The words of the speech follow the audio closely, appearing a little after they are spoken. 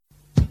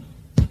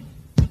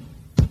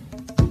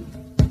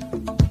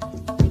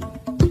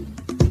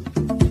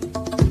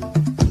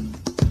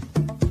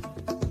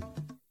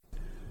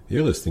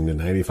You're listening to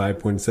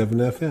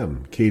 95.7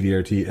 FM,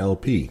 KDRT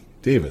LP,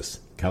 Davis,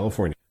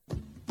 California.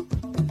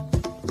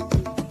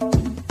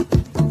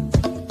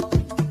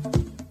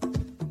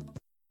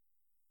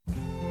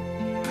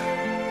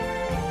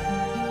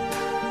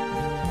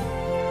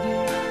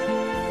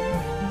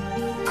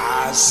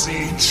 I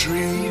see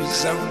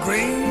trees of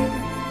green,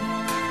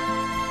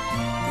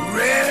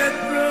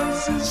 red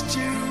roses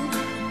too.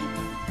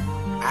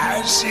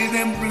 I see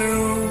them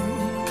bloom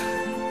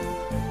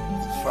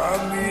for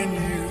me and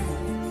you,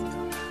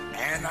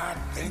 and I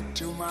think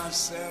to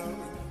myself.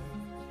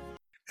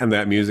 And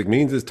that music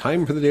means it's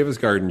time for the Davis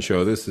Garden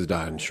Show. This is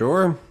Don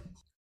Shore.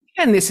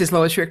 And this is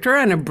Lois Richter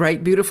on a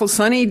bright, beautiful,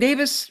 sunny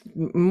Davis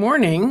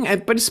morning.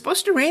 But it's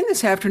supposed to rain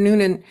this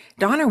afternoon. And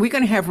Don, are we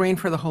going to have rain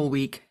for the whole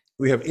week?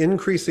 We have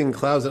increasing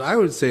clouds, and I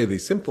would say the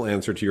simple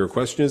answer to your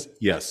question is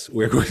yes,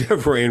 we're going to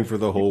have rain for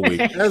the whole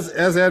week.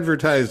 As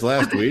advertised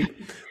last week,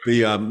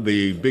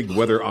 the big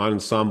weather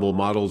ensemble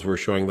models were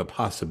showing the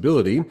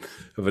possibility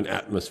of an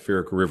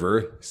atmospheric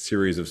river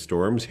series of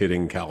storms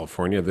hitting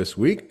California this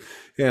week.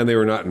 And they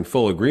were not in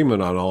full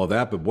agreement on all of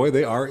that, but boy,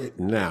 they are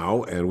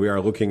now. And we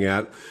are looking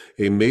at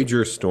a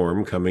major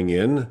storm coming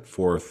in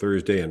for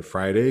Thursday and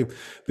Friday.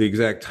 The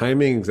exact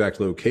timing,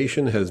 exact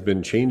location has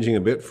been changing a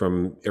bit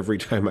from every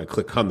time I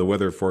click on the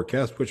weather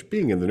forecast, which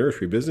being in the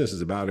nursery business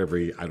is about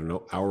every,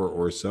 hour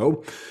or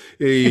so.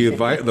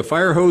 The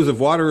fire hose of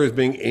water is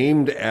being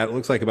aimed at,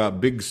 looks like about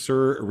Big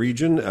Sur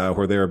region,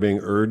 where they are being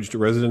urged,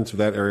 residents of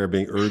that area are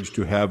being urged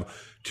to have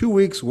 2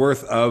 weeks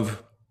worth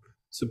of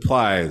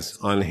supplies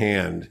on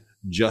hand,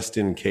 just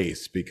in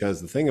case,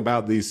 because the thing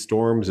about these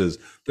storms is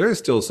there's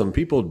still some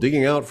people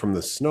digging out from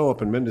the snow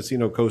up in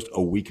Mendocino Coast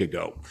a week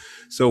ago.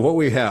 So what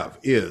we have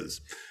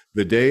is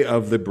the day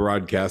of the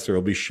broadcast, there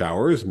will be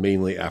showers,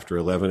 mainly after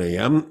 11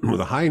 a.m.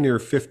 with a high near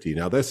 50.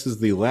 Now, this is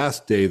the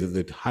last day that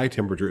the high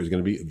temperature is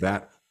going to be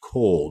that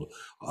cold.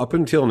 Up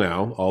until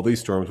now, all these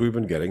storms we've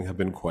been getting have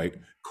been quite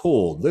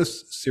cold.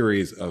 This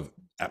series of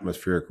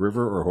atmospheric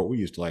river, or what we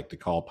used to like to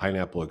call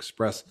Pineapple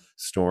Express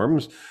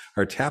storms,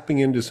 are tapping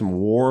into some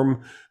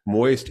warm,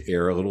 moist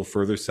air a little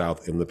further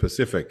south in the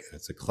Pacific.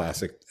 It's a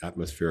classic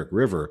atmospheric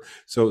river.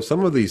 So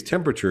some of these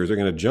temperatures are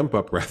going to jump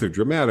up rather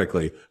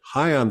dramatically.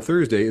 High on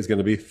Thursday is going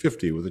to be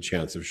 50 with a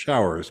chance of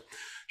showers.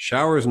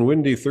 Showers and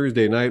windy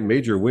Thursday night,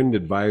 major wind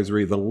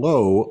advisory. The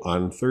low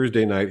on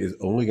Thursday night is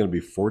only going to be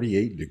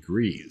 48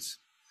 degrees.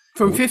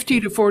 From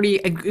 50 to 40,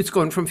 it's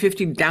going from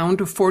 50 down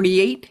to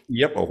 48?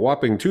 Yep, a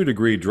whopping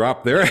 2-degree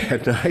drop there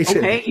at night.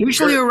 Okay,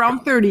 usually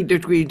around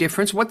 30-degree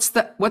difference. What's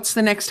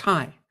the next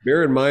high?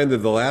 Bear in mind that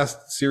the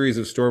last series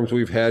of storms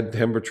we've had,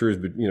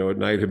 temperatures, at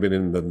night have been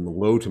in the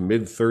low to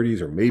mid 30s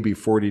or maybe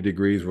 40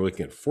 degrees. We're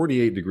looking at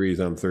 48 degrees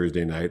on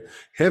Thursday night.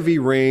 Heavy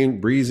rain,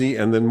 breezy,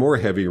 and then more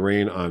heavy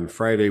rain on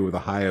Friday with a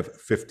high of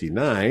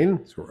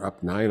 59. So we're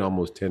up 9,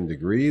 almost 10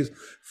 degrees.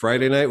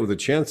 Friday night with a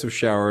chance of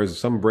showers,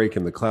 some break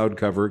in the cloud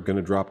cover, going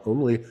to drop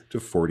only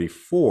to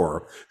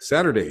 44.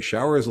 Saturday,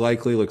 showers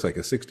likely, looks like a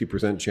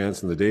 60%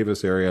 chance in the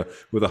Davis area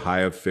with a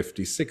high of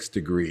 56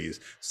 degrees.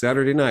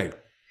 Saturday night,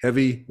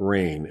 heavy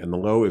rain, and the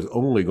low is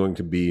only going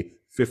to be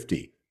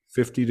 50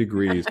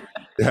 degrees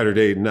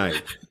Saturday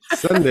night.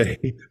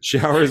 Sunday,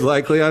 showers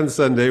likely on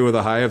Sunday with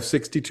a high of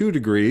 62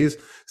 degrees.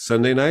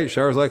 Sunday night,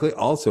 showers likely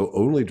also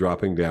only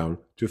dropping down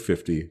to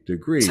 50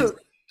 degrees.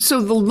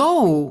 So the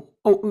low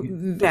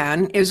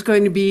then is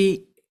going to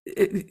be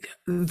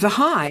the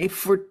high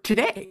for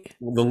today.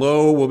 The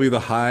low will be the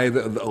high,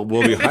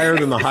 will be higher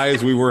than the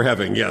highs we were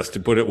having, yes,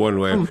 to put it one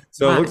way.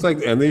 So it looks like,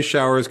 and these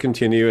showers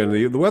continue, and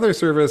the Weather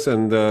Service has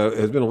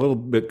been a little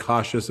bit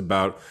cautious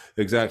about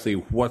exactly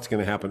what's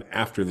going to happen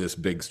after this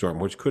big storm,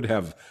 which could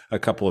have a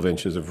couple of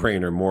inches of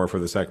rain or more for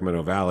the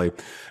Sacramento Valley.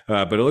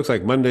 But it looks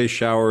like Monday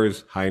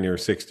showers, high near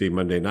 60.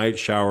 Monday night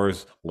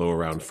showers, low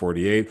around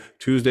 48.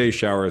 Tuesday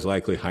showers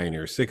likely, high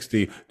near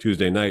 60.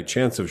 Tuesday night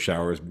chance of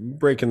showers,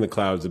 breaking the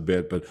clouds a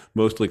bit, but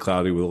mostly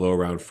cloudy with a low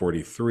around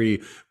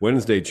 43.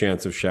 Wednesday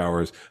chance of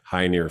showers,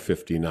 high near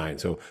 59.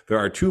 So there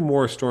are 2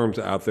 more storms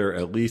out there,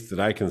 at least that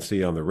I can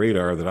see on the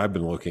radar that I've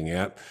been looking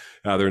at.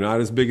 They're not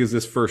as big as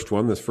this first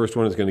one. This first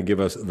one is going to give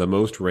us the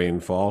most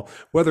rainfall.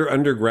 Weather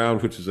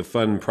Underground, which is a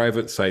fun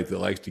private site that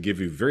likes to give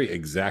you very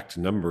exact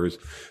numbers,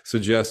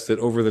 suggests that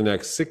over the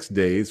next 6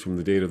 days from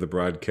the date of the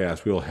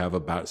broadcast, we'll have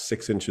about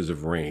 6 inches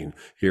of rain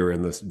here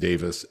in this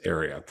Davis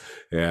area.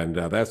 And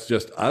that's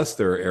just us.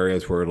 There are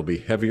areas where it'll be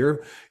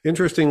heavier.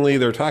 Interestingly,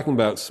 they're talking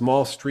about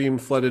small stream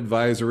flood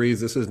advisories.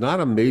 This is not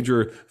a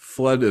major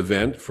flood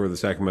event for the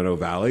Sacramento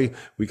Valley.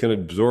 We can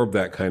absorb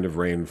that kind of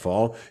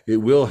rainfall. It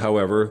will,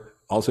 however,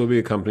 also be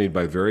accompanied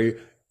by very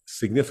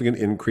significant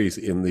increase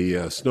in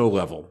the snow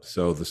level.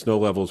 So the snow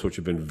levels, which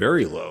have been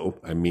very low,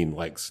 I mean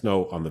like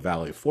snow on the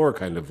valley floor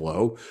kind of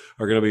low,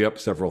 are going to be up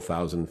several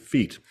thousand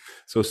feet.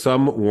 So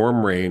some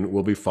warm rain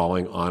will be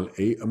falling on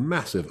a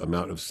massive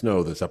amount of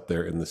snow that's up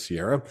there in the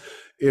Sierra.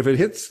 If it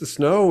hits the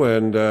snow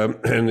and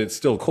it's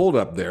still cold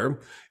up there,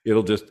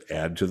 it'll just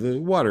add to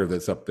the water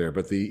that's up there.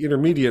 But the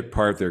intermediate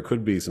part, there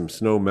could be some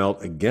snow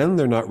melt. Again,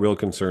 they're not real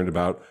concerned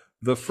about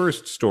the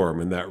first storm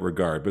in that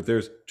regard, but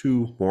there's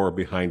two more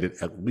behind it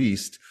at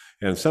least,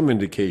 and some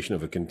indication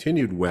of a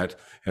continued wet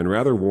and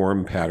rather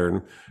warm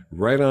pattern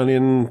right on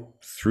in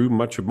through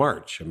much of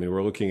March. I mean,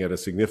 we're looking at a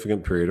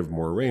significant period of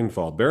more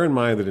rainfall. Bear in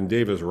mind that in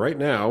Davis right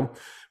now,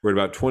 we're at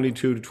about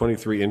 22 to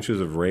 23 inches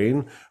of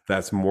rain.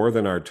 That's more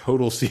than our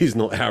total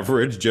seasonal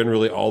average,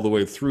 generally all the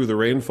way through the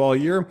rainfall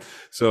year.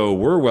 So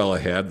we're well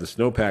ahead. The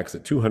snowpack's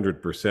at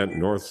 200%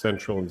 north,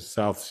 central, and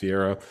south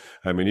Sierra.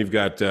 I mean, you've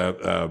got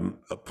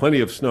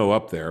plenty of snow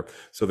up there.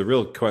 So the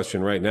real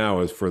question right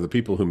now is for the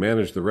people who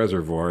manage the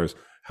reservoirs,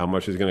 how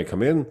much is going to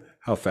come in?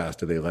 How fast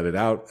do they let it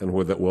out? And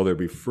will there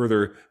be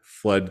further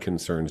flood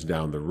concerns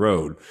down the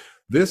road?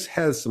 This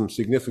has some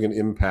significant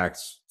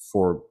impacts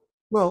for,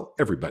 well,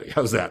 everybody.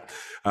 How's that?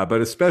 But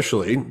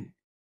especially,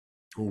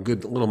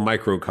 good little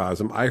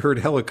microcosm. I heard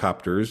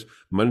helicopters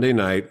Monday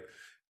night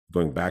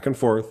going back and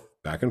forth,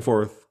 back and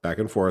forth, back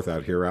and forth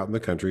out here out in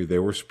the country. They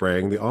were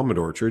spraying the almond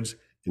orchards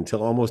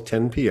until almost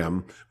 10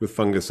 p.m. with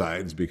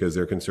fungicides because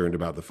they're concerned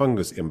about the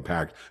fungus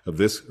impact of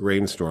this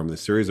rainstorm,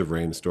 this series of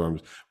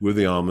rainstorms with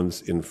the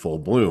almonds in full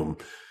bloom.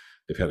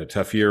 They've had a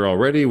tough year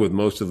already with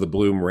most of the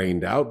bloom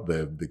rained out.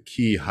 The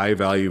key high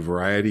value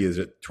variety is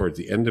towards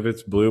the end of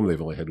its bloom.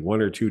 They've only had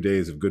 1 or 2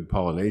 days of good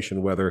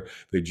pollination weather.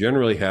 They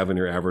generally have in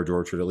your average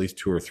orchard at least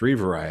 2 or 3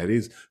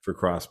 varieties for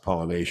cross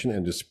pollination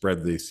and to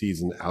spread the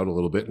season out a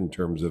little bit in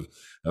terms of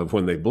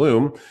when they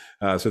bloom.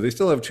 So they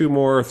still have 3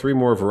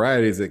 more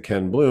varieties that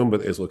can bloom,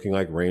 but it's looking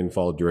like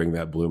rainfall during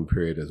that bloom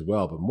period as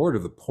well. But more to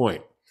the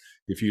point,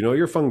 if you know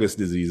your fungus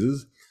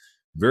diseases,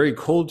 very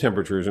cold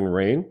temperatures and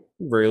rain,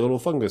 very little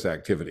fungus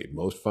activity.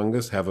 Most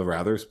fungus have a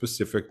rather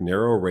specific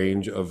narrow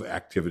range of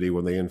activity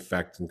when they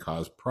infect and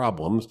cause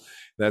problems.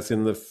 That's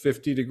in the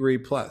 50 degree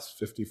plus,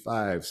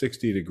 55,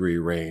 60 degree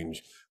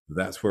range.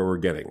 That's where we're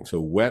getting. So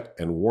wet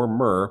and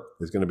warmer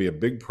is going to be a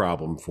big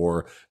problem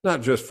for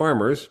not just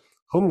farmers,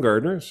 home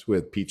gardeners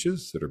with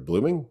peaches that are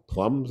blooming,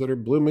 plums that are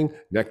blooming,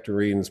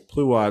 nectarines,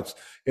 pluots,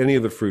 any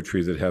of the fruit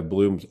trees that have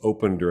blooms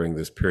open during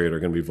this period are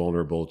going to be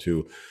vulnerable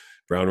to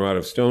brown rot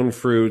of stone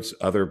fruits,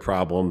 other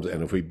problems.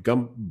 And if we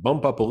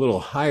bump up a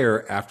little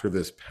higher after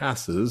this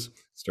passes,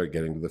 start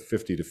getting to the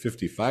 50 to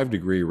 55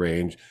 degree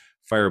range,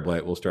 fire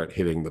blight will start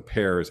hitting the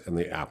pears and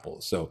the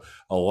apples. So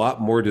a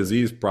lot more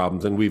disease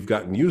problems than we've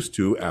gotten used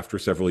to after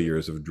several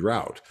years of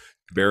drought.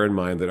 Bear in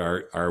mind that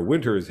our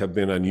winters have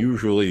been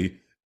unusually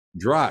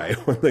dry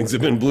when things have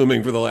been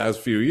blooming for the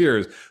last few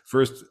years.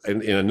 First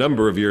in a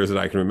number of years that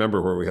I can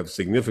remember where we have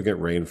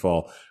significant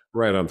rainfall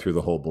right on through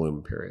the whole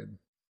bloom period.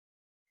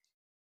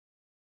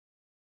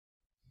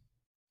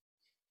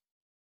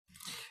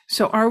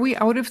 So are we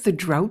out of the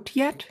drought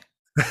yet?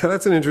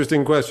 That's an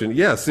interesting question.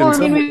 Yes.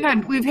 Well, I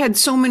mean, we've had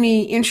so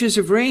many inches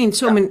of rain,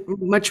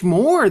 much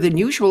more than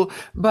usual,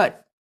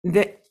 but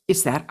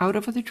is that out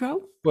of the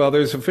drought? Well,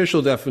 there's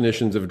official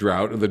definitions of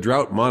drought. The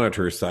Drought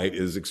Monitor site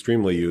is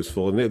extremely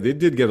useful. And they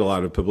did get a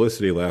lot of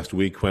publicity last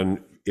week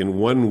when in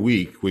 1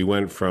 week, we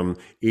went from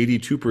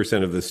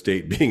 82% of the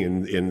state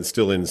being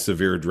still in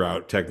severe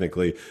drought,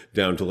 technically,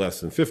 down to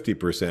less than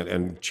 50%,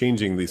 and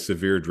changing the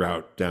severe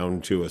drought down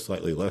to a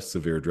slightly less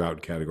severe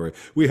drought category.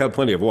 We have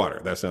plenty of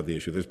water. That's not the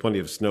issue. There's plenty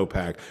of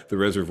snowpack. The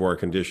reservoir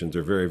conditions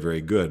are very,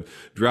 very good.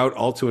 Drought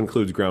also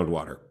includes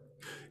groundwater.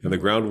 And the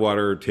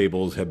groundwater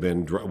tables have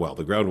been,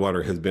 the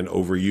groundwater has been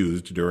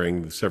overused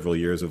during several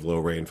years of low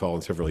rainfall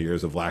and several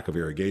years of lack of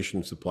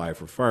irrigation supply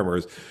for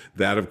farmers.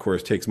 That, of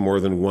course, takes more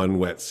than one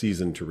wet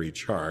season to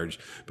recharge,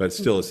 but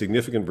still a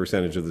significant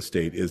percentage of the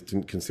state is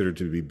considered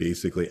to be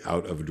basically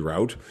out of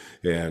drought.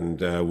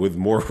 And with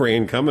more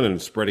rain coming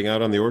and spreading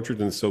out on the orchard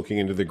and soaking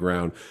into the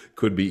ground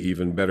could be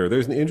even better.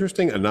 There's an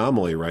interesting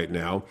anomaly right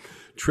now.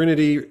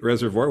 Trinity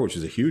Reservoir, which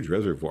is a huge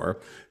reservoir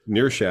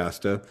near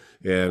Shasta,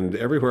 and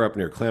everywhere up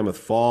near Klamath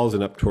Falls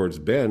and up towards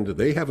Bend,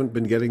 they haven't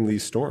been getting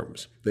these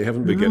storms. They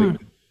haven't been getting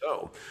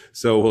snow.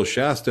 So while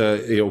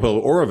Shasta,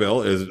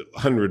 Oroville is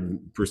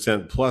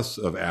 100% plus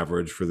of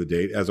average for the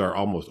date, as are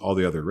almost all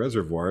the other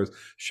reservoirs.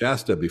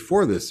 Shasta,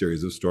 before this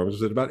series of storms,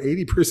 was at about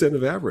 80%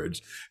 of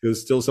average. It was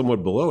still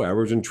somewhat below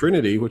average. And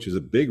Trinity, which is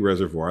a big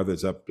reservoir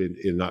that's up in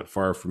not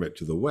far from it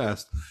to the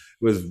west,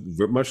 was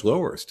much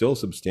lower, still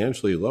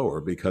substantially lower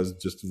because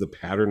just of the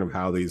pattern of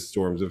how these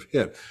storms have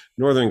hit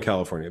Northern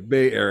California,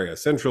 Bay Area,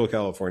 Central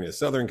California,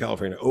 Southern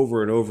California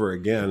over and over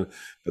again.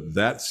 But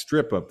that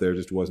strip up there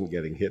just wasn't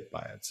getting hit by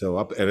it. So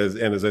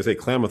as I say,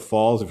 Klamath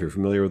Falls, if you're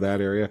familiar with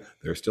that area,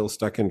 they're still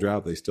stuck in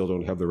drought. They still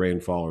don't have the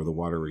rainfall or the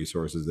water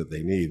resources that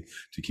they need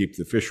to keep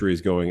the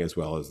fisheries going as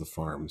well as the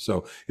farms.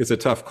 So it's a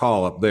tough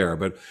call up there.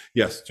 But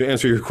yes, to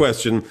answer your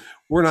question,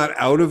 we're not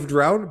out of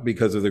drought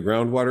because of the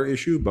groundwater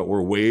issue, but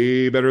we're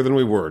way better than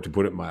we were, to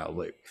put it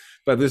mildly.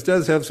 But this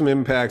does have some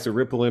impacts, a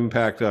ripple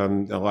impact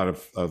on a lot of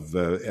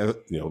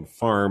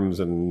farms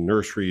and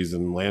nurseries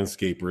and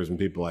landscapers and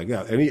people like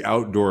that. Any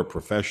outdoor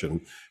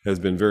profession has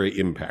been very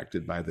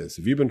impacted by this.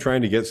 If you've been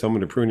trying to get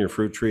someone to prune your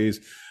fruit trees,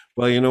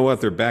 Well, you know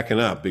what? They're backing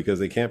up because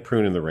they can't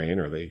prune in the rain,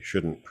 or they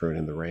shouldn't prune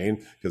in the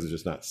rain because it's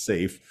just not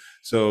safe.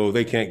 So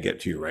they can't get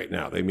to you right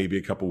now. They may be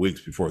a couple weeks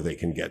before they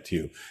can get to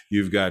you.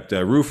 You've got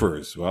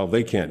roofers. Well,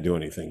 they can't do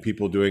anything.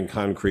 People doing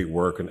concrete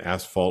work and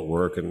asphalt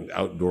work and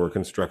outdoor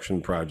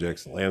construction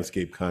projects,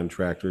 landscape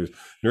contractors.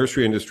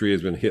 Nursery industry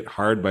has been hit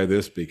hard by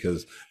this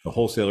because the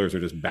wholesalers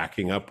are just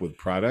backing up with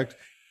product.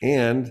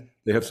 And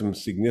they have some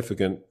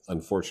significant,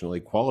 unfortunately,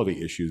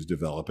 quality issues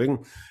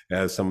developing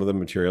as some of the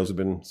materials have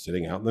been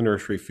sitting out in the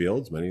nursery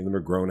fields. Many of them are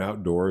grown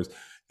outdoors,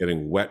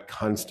 getting wet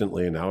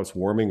constantly, and now it's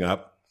warming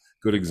up.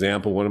 Good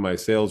example, one of my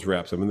sales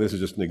reps, I mean, this is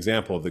just an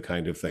example of the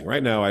kind of thing.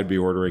 Right now, I'd be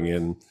ordering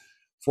in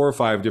 4 or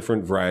 5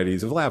 different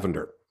varieties of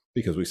lavender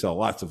because we sell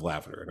lots of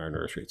lavender in our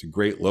nursery. It's a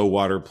great low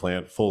water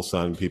plant, full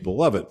sun, people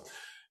love it.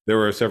 There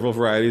were several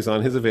varieties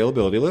on his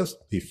availability list.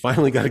 He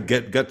finally got to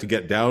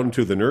get down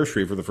to the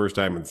nursery for the first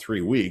time in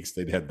 3 weeks.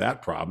 They'd had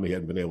that problem. He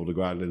hadn't been able to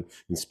go out and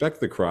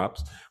inspect the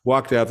crops.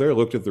 Walked out there,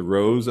 looked at the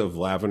rows of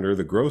lavender,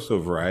 the Grosso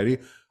variety,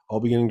 all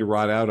beginning to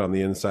rot out on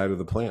the inside of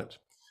the plant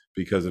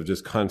because of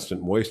just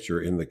constant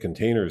moisture in the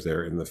containers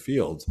there in the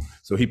fields.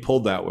 So he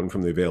pulled that one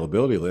from the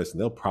availability list,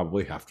 and they'll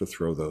probably have to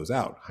throw those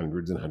out,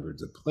 hundreds and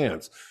hundreds of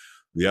plants.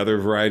 The other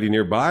variety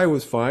nearby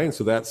was fine,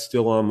 so that's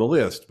still on the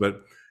list.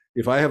 But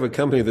if I have a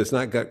company that's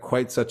not got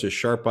quite such a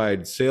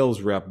sharp-eyed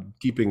sales rep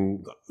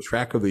keeping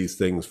track of these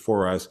things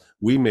for us,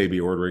 we may be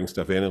ordering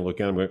stuff in and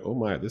looking at it and going, oh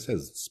my, this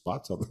has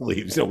spots on the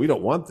leaves. We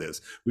don't want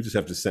this. We just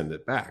have to send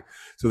it back.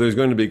 So there's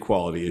going to be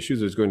quality issues.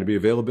 There's going to be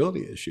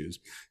availability issues,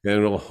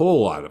 and a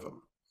whole lot of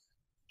them.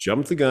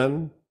 Jump the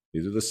gun.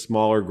 These are the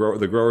smaller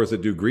the growers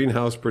that do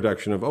greenhouse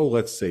production of,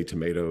 let's say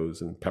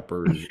tomatoes and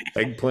peppers,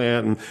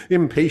 eggplant and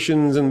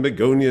impatiens and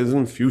begonias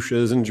and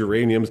fuchsias and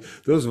geraniums.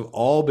 Those have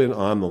all been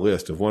on the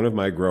list of one of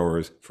my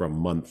growers for a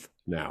month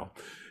now.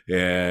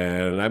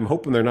 And I'm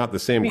hoping they're not the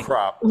same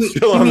crop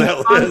still on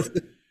that list.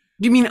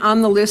 Do you mean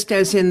on the list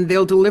as in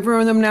they'll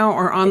deliver them now,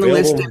 or on the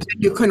list as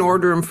in you can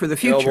order them for the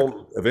future?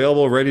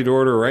 Available, ready to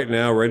order right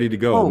now, ready to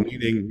go,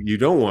 meaning you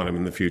don't want them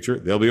in the future.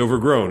 They'll be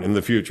overgrown in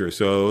the future.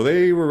 So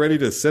they were ready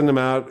to send them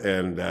out,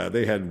 and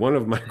they had, one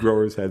of my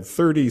growers had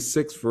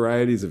 36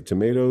 varieties of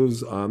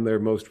tomatoes on their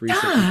most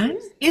recent. Don,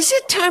 is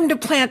it time to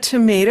plant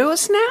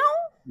tomatoes now?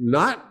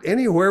 Not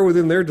anywhere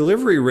within their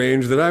delivery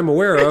range that I'm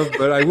aware of,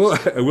 but I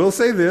will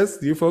say this,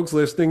 you folks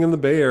listening in the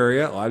Bay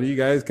Area, a lot of you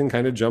guys can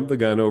kind of jump the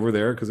gun over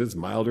there because it's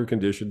milder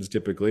conditions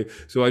typically.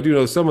 So I do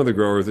know some of the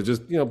growers that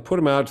just, put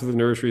them out to the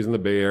nurseries in the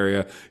Bay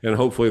Area, and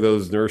hopefully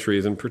those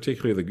nurseries, and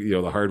particularly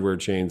the hardware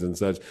chains and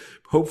such,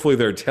 hopefully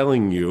they're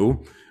telling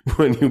you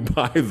when you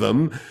buy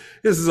them,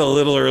 this is a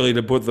little early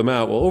to put them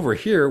out. Well, over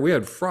here, we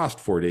had frost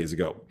 4 days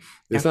ago.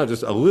 It's not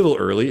just a little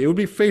early, it would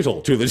be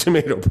fatal to the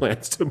tomato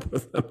plants to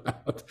put them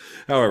out.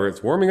 However,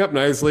 it's warming up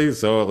nicely,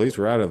 so at least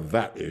we're out of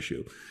that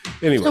issue.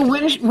 Anyway. So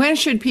when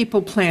should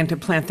people plan to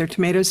plant their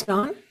tomatoes,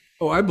 Don?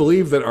 I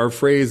believe that our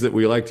phrase that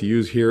we like to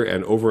use here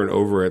and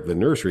over at the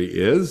nursery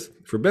is,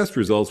 for best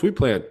results, we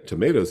plant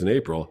tomatoes in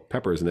April,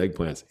 peppers and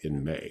eggplants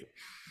in May.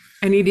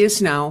 And it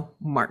is now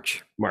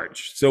March.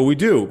 So we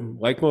do,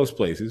 like most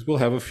places, we'll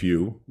have a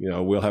few,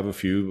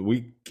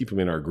 we keep them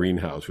in our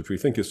greenhouse, which we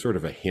think is sort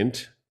of a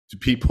hint to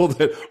people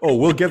that,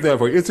 we'll get that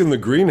for you. It's in the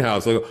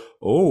greenhouse. Like,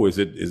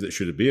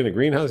 should it be in a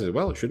greenhouse? I said,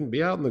 well, it shouldn't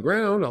be out in the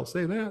ground. I'll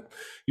say that.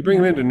 You bring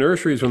them into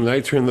nurseries when the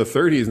nights are in the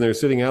 30s and they're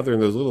sitting out there in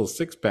those little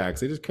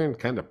 6-packs. They just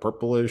kind of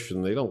purplish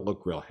and they don't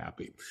look real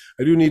happy.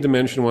 I do need to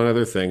mention one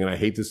other thing, and I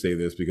hate to say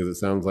this because it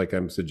sounds like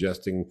I'm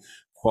suggesting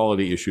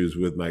quality issues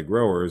with my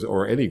growers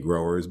or any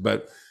growers,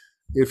 but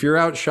if you're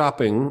out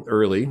shopping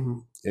early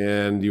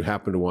and you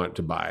happen to want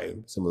to buy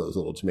some of those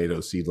little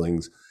tomato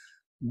seedlings,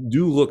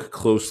 do look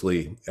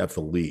closely at the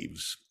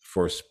leaves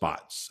for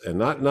spots, and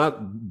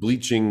not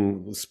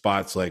bleaching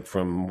spots like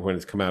from when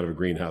it's come out of a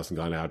greenhouse and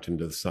gone out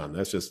into the sun.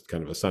 That's just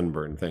kind of a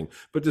sunburn thing,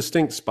 but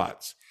distinct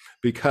spots,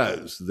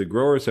 because the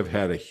growers have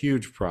had a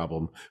huge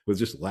problem with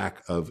just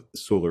lack of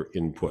solar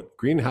input.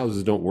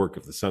 Greenhouses don't work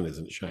if the sun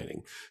isn't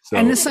shining.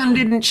 And the sun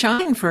didn't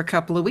shine for a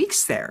couple of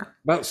weeks there.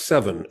 About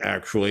 7,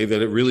 actually,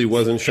 that it really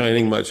wasn't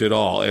shining much at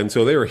all. And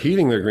so they were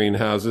heating their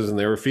greenhouses and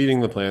they were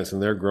feeding the plants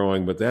and they're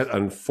growing. But that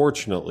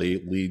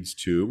unfortunately leads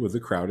to, with the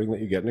crowding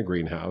that you get in a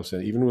greenhouse,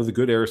 and even with the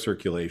good air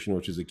circulation,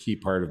 which is a key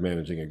part of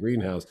managing a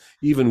greenhouse,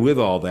 even with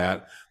all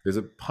that, there's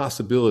a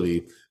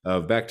possibility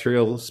of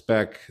bacterial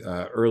speck,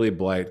 early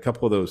blight, a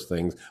couple of those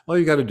things. All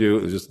you got to do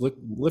is just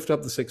lift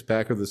up the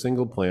 6-pack of the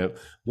single plant,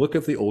 look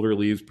at the older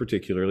leaves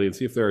particularly, and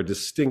see if there are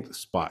distinct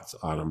spots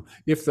on them.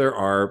 If there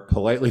are,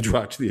 politely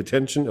draw it to the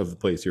attention of the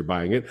place you're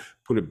buying it,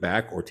 put it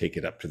back or take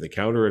it up to the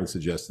counter and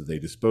suggest that they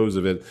dispose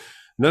of it.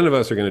 None of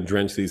us are going to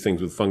drench these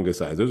things with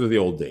fungicides. Those are the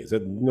old days.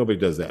 Nobody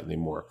does that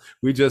anymore.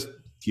 We just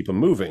keep them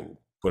moving.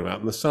 put them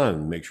out in the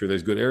sun, make sure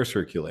there's good air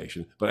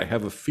circulation. But I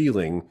have a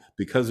feeling,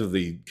 because of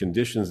the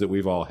conditions that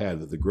we've all had,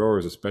 that the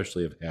growers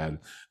especially have had,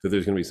 that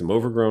there's going to be some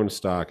overgrown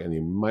stock, and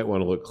you might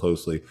want to look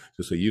closely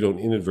just so you don't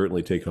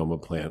inadvertently take home a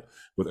plant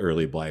with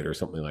early blight or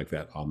something like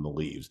that on the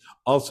leaves.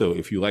 Also,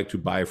 if you like to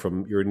buy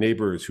from your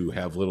neighbors who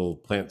have little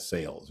plant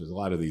sales, there's a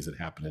lot of these that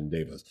happen in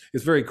Davis.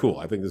 It's very cool.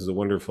 I think this is a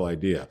wonderful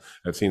idea.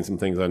 I've seen some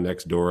things on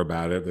Nextdoor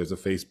about it. There's a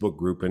Facebook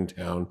group in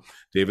town.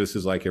 Davis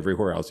is like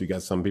everywhere else. You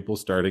got some people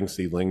starting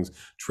seedlings,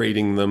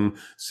 trading them,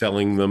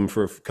 selling them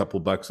for a couple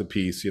bucks a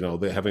piece,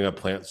 they're having a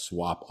plant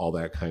swap, all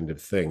that kind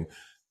of thing.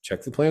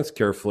 Check the plants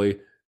carefully.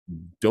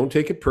 Don't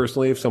take it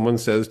personally if someone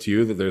says to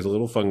you that there's a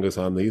little fungus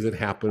on these. It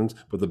happens.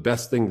 But the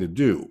best thing to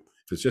do,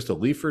 if it's just a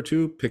leaf or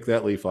two, pick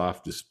that leaf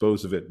off,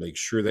 dispose of it, make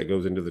sure that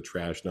goes into the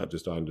trash, not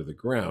just onto the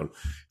ground.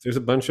 If there's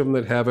a bunch of them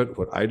that have it,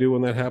 what I do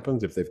when that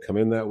happens, if they've come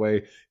in that way,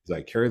 is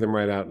I carry them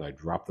right out and I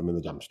drop them in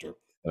the dumpster.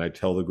 And I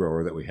tell the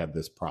grower that we had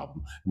this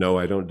problem. No,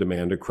 I don't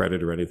demand a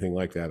credit or anything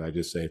like that. I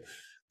just say,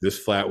 this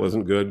flat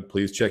wasn't good.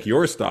 Please check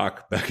your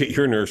stock back at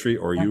your nursery,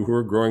 or you who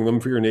are growing them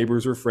for your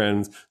neighbors or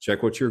friends.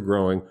 Check what you're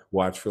growing.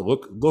 Watch for,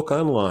 look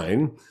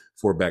online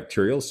for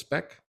bacterial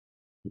speck,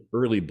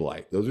 early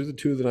blight. Those are the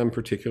two that I'm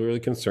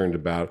particularly concerned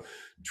about,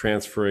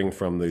 transferring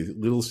from the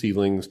little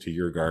seedlings to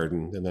your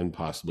garden and then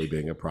possibly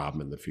being a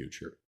problem in the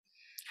future.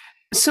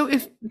 So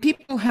if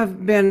people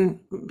have been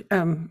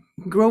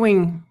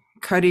growing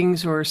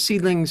cuttings or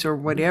seedlings or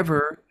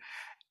whatever,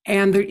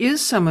 and there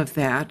is some of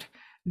that,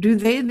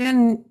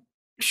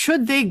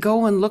 should they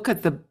go and look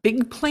at the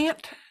big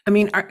plant? I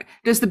mean,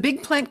 does the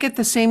big plant get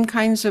the same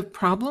kinds of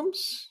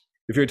problems?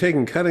 If you're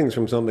taking cuttings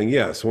from something,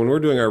 yes. When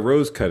we're doing our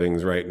rose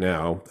cuttings right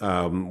now,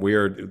 we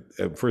are,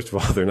 first of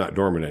all, they're not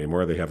dormant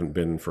anymore. They haven't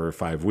been for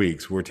 5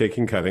 weeks. We're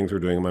taking cuttings. We're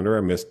doing them under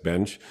our mist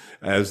bench.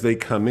 As they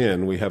come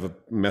in, we have a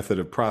method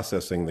of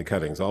processing the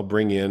cuttings. I'll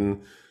bring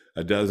in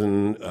a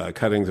dozen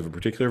cuttings of a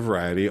particular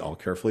variety, all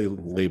carefully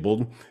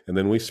labeled, and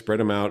then we spread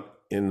them out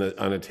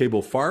on a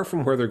table far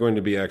from where they're going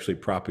to be actually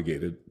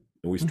propagated.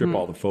 And we strip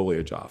all the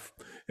foliage off.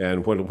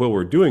 And while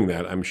we're doing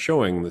that, I'm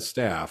showing the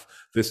staff,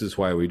 this is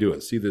why we do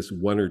it. See this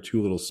 1 or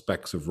 2 little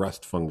specks of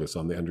rust fungus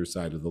on the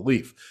underside of the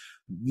leaf.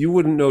 You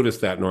wouldn't notice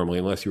that normally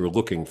unless you were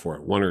looking for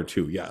it, 1 or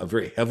 2. Yeah, a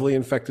very heavily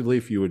infected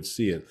leaf, you would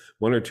see it.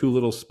 1 or 2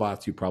 little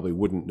spots, you probably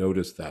wouldn't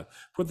notice that.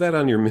 Put that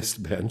on your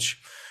mist bench.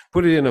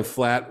 Put it in a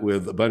flat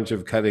with a bunch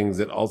of cuttings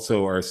that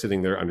also are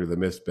sitting there under the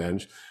mist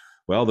bench.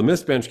 Well, the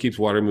mist bench keeps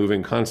water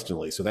moving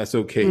constantly, so that's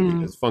okay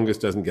because fungus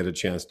doesn't get a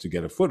chance to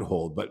get a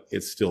foothold, but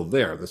it's still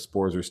there. The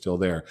spores are still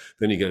there.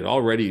 Then you get it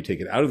all ready, you take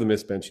it out of the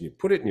mist bench and you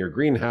put it in your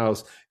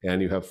greenhouse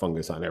and you have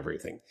fungus on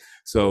everything.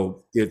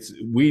 So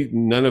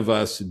none of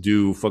us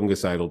do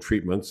fungicidal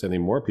treatments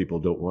anymore. People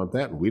don't want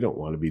that and we don't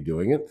want to be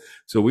doing it.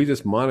 So we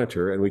just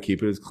monitor and we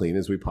keep it as clean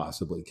as we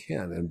possibly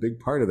can. And a big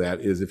part of that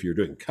is if you're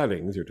doing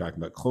cuttings, you're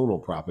talking about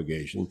clonal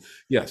propagation.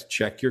 Yes,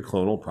 check your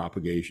clonal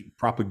propagation,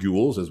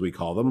 propagules as we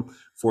call them,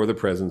 for the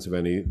presence of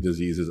any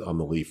diseases on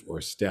the leaf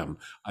or stem.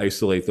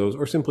 Isolate those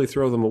or simply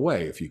throw them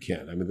away if you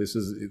can. I mean,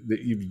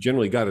 you've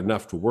generally got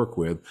enough to work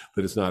with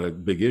that it's not a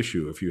big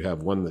issue. If you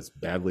have one that's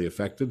badly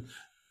affected,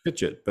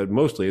 pitch it, but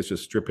mostly it's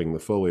just stripping the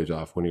foliage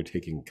off when you're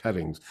taking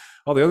cuttings.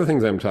 All the other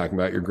things I'm talking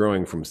about, you're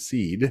growing from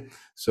seed.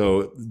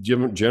 So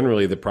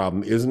generally the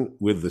problem isn't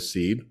with the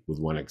seed, with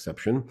one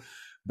exception,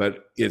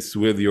 but it's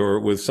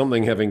with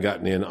something having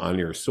gotten in on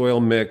your soil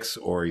mix,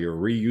 or you're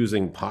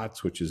reusing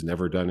pots, which is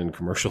never done in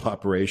commercial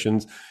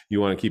operations.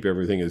 You want to keep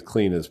everything as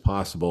clean as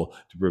possible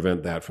to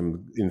prevent that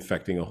from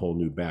infecting a whole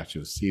new batch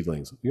of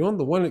seedlings.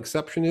 The one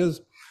exception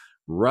is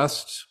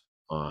rust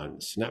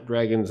on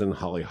snapdragons and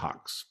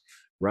hollyhocks.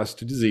 Rust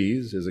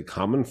disease is a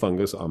common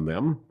fungus on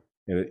them,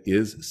 and it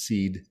is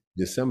seed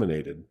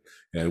disseminated.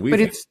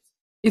 And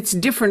it's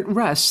different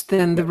rust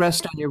than the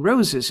rust on your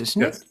roses,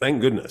 isn't it? Yes, thank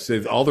goodness.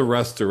 All the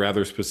rusts are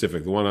rather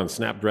specific. The one on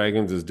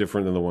snapdragons is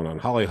different than the one on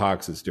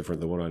hollyhocks. It's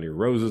different than the one on your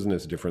roses, and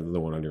it's different than the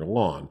one on your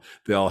lawn.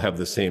 They all have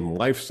the same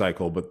life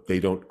cycle, but they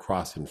don't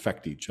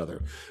cross-infect each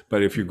other.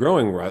 But if you're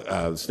growing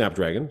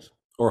snapdragons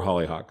or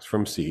hollyhocks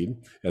from seed,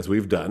 as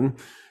we've done,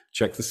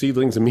 check the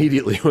seedlings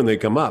immediately when they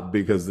come up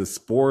because the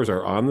spores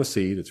are on the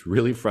seed. It's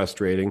really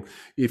frustrating.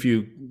 If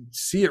you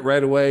see it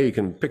right away, you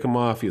can pick them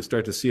off. You'll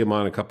start to see them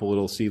on a couple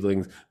little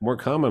seedlings. More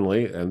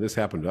commonly, and this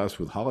happened to us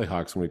with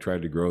hollyhocks when we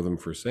tried to grow them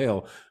for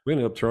sale, we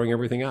ended up throwing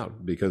everything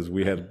out because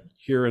we had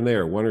here and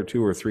there 1 or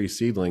 2 or 3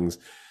 seedlings.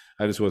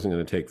 I just wasn't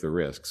going to take the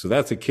risk. So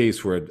that's a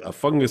case where a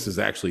fungus is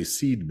actually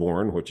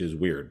seed-borne, which is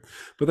weird.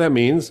 But that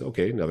means,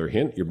 okay, another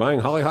hint, you're buying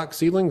hollyhock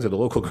seedlings at a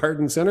local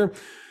garden center.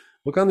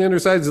 Look on the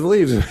undersides of the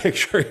leaves and make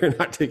sure you're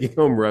not taking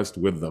home rust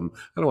with them.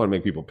 I don't want to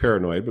make people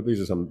paranoid, but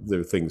these are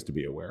there are things to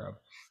be aware of.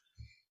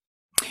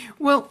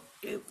 Well,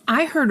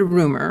 I heard a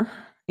rumor.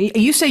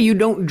 You say you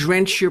don't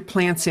drench your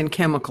plants in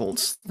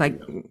chemicals,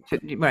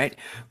 right?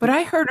 But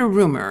I heard a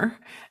rumor.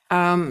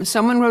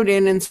 Someone wrote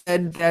in and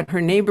said that her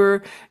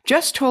neighbor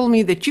just told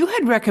me that you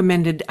had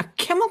recommended a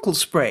chemical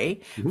spray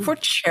for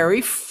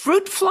cherry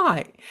fruit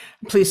fly.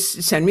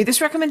 Please send me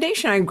this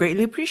recommendation. I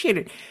greatly appreciate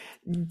it.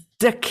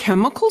 the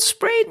chemical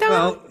spray down?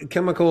 Well,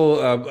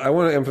 chemical, I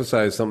want to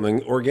emphasize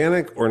something.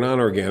 Organic or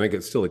non-organic,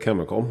 it's still a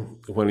chemical.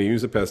 When you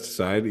use a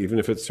pesticide, even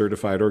if it's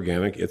certified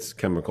organic, it's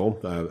chemical.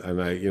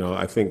 And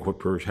I think what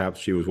perhaps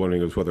she was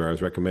wondering was whether I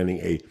was recommending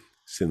a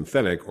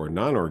synthetic or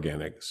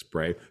non-organic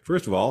spray.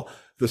 First of all,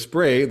 the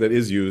spray that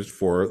is used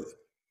for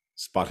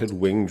spotted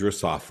wing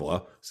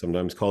Drosophila,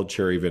 sometimes called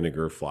cherry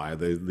vinegar fly,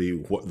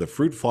 the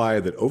fruit fly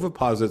that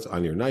oviposits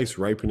on your nice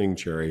ripening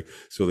cherry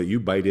so that you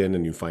bite in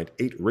and you find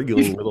 8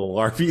 wriggling little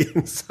larvae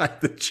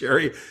inside the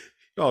cherry.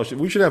 Oh,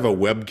 we should have a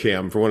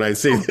webcam for when I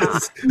say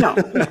this. No.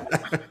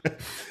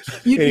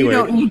 You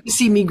don't need to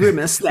see me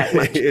grimace that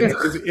much.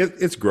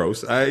 It's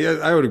gross.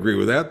 I would agree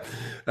with that.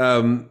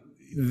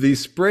 The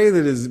spray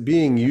that is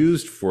being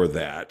used for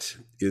that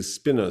is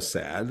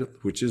spinosad,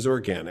 which is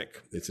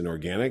organic. It's an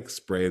organic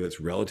spray that's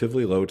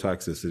relatively low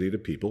toxicity to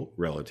people,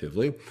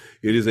 relatively.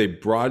 It is a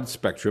broad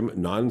spectrum,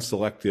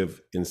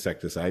 non-selective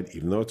insecticide.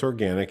 Even though it's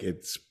organic,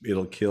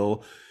 it'll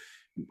kill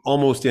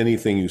almost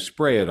anything you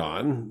spray it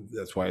on.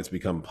 That's why it's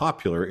become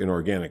popular in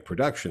organic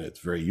production. It's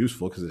very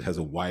useful because it has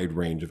a wide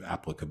range of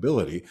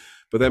applicability,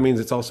 but that means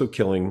it's also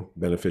killing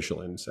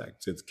beneficial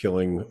insects. It's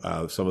killing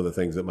some of the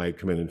things that might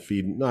come in and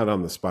feed, not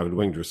on the spotted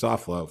winged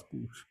Drosophila.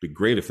 It'd be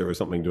great if there was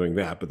something doing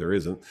that, but there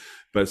isn't.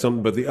 But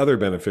the other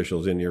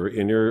beneficials in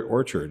your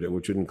orchard,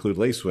 which would include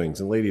lacewings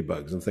and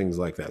ladybugs and things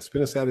like that.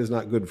 Spinosad is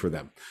not good for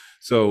them.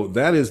 So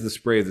that is the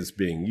spray that's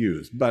being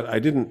used, but I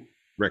didn't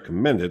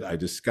recommend it. I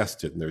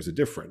discussed it, and there's a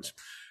difference.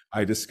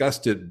 I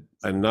discussed it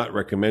and not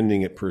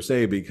recommending it per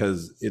se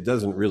because it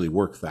doesn't really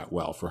work that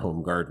well for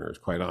home gardeners,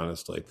 quite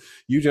honestly.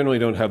 You generally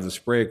don't have the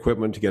spray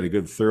equipment to get a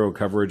good thorough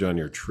coverage on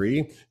your tree.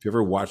 If you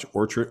ever watch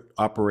orchard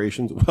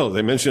operations, well,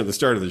 they mentioned at the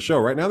start of the show,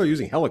 right now they're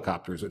using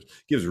helicopters, which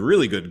gives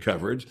really good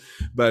coverage.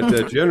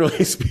 But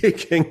generally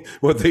speaking,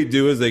 what they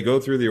do is they go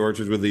through the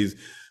orchards with these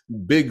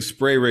big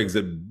spray rigs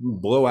that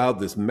blow out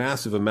this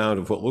massive amount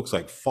of what looks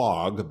like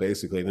fog,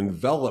 basically, and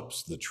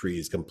envelops the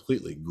trees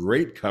completely.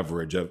 Great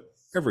coverage of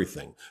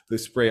everything. The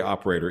spray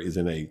operator is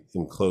in a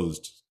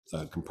enclosed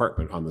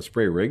compartment on the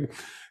spray rig,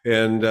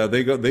 and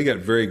they get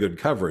very good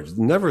coverage.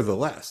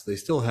 Nevertheless, they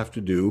still have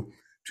to do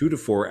 2 to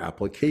 4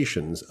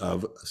 applications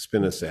of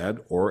spinosad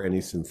or any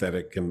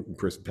synthetic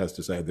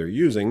pesticide they're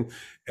using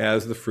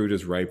as the fruit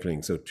is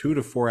ripening. So 2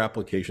 to 4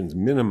 applications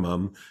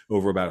minimum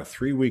over about a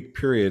 3-week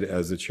period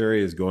as the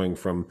cherry is going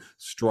from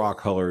straw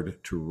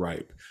colored to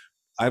ripe.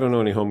 I don't know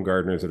any home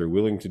gardeners that are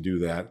willing to do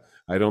that.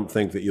 I don't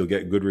think that you'll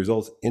get good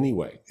results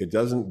anyway. It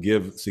doesn't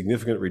give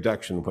significant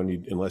reduction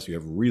unless you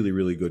have really,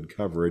 really good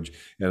coverage,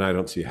 and I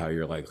don't see how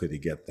you're likely to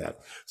get that.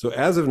 So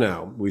as of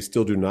now, we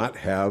still do not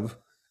have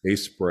a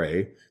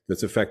spray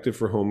that's effective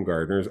for home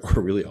gardeners,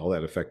 or really all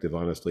that effective,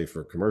 honestly,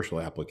 for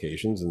commercial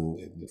applications, and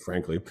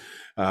frankly,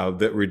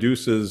 that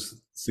reduces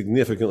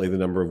significantly the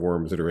number of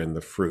worms that are in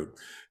the fruit.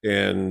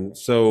 And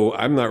so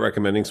I'm not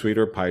recommending sweet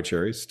or pie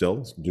cherries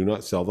still. Do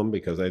not sell them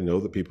because I know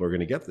that people are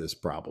going to get this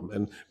problem.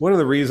 And one of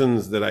the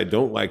reasons that I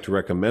don't like to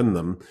recommend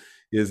them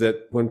is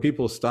that when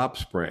people stop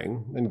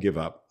spraying and give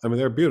up, I mean,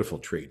 they're a beautiful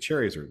tree.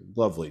 Cherries are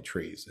lovely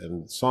trees,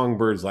 and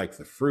songbirds like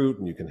the fruit,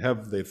 and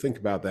they think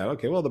about that.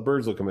 Okay, well, the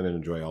birds will come in and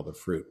enjoy all the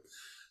fruit.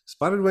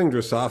 Spotted winged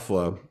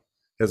Drosophila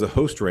has a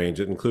host range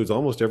that includes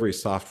almost every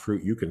soft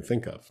fruit you can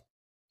think of.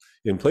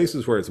 In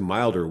places where it's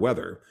milder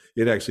weather,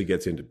 it actually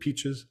gets into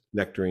peaches,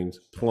 nectarines,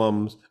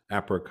 plums,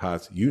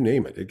 apricots, you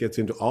name it. It gets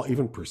into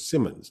even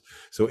persimmons.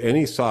 So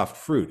any soft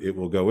fruit it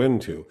will go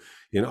into.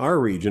 In our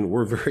region,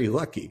 we're very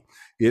lucky.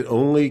 It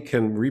only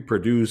can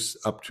reproduce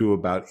up to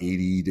about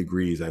 80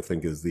 degrees, I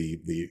think, is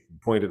the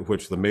point at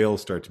which the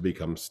males start to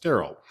become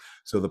sterile.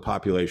 So the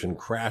population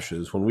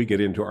crashes. When we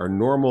get into our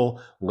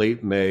normal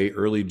late May,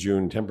 early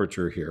June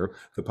temperature here,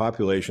 the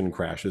population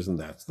crashes, and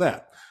that's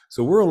that.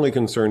 So we're only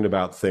concerned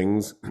about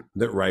things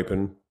that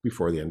ripen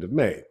before the end of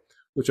May,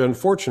 which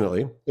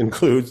unfortunately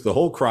includes the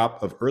whole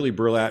crop of early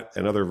burlap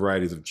and other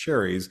varieties of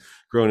cherries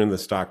grown in the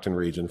Stockton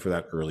region for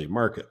that early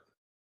market.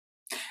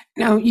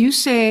 Now, you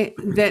say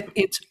that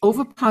it's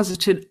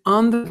oviposited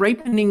on the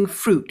ripening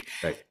fruit.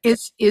 Right.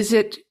 Is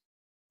it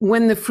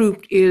when the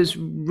fruit is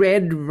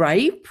red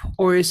ripe,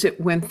 or is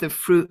it when the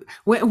fruit,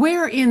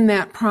 where in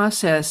that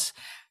process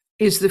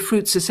is the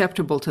fruit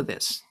susceptible to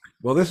this?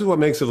 Well, this is what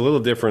makes it a little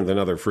different than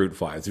other fruit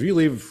flies. If you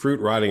leave fruit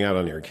rotting out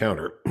on your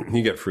counter,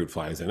 you get fruit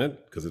flies in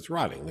it because it's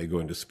rotting. They go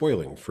into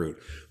spoiling fruit.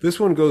 This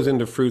one goes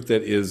into fruit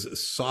that is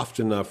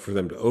soft enough for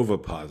them to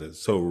oviposit,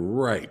 so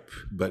ripe,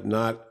 but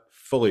not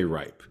fully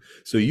ripe.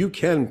 So you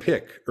can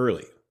pick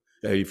early.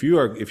 If you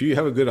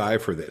have a good eye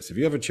for this, if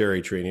you have a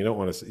cherry tree and you don't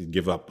want to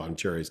give up on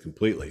cherries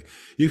completely,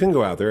 you can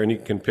go out there and you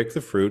can pick the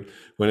fruit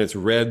when it's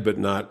red but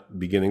not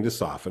beginning to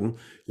soften.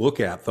 Look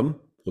at them.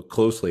 Look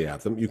closely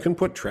at them. You can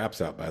put traps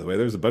out, by the way.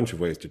 There's a bunch of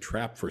ways to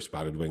trap for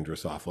spotted winged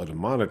Drosophila to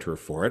monitor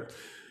for it.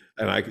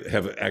 and I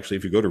have actually,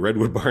 if you go to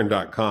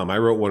redwoodbarn.com, I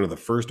wrote one of the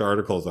first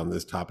articles on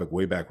this topic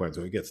way back when,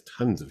 so it gets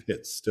tons of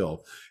hits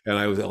still. And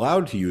I was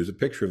allowed to use a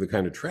picture of the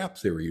kind of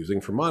traps they were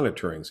using for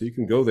monitoring. So you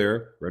can go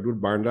there,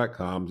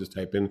 redwoodbarn.com, just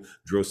type in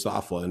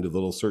Drosophila into the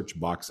little search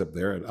box up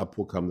there, and up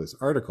will come this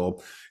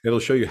article. It'll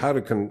show you how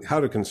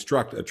to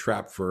construct a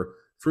trap for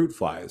fruit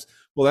flies.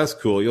 Well, that's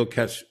cool. You'll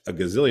catch a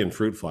gazillion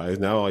fruit flies.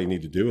 Now all you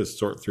need to do is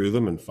sort through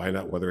them and find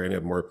out whether any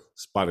of them are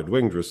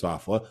spotted-winged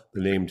Drosophila.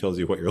 The name tells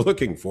you what you're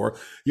looking for.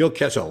 You'll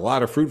catch a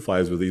lot of fruit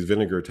flies with these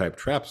vinegar-type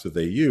traps that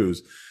they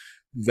use.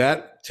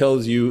 That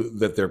tells you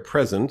that they're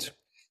present,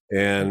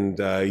 and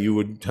you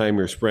would time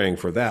your spraying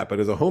for that.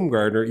 But as a home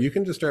gardener, you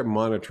can just start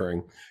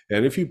monitoring.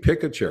 And if you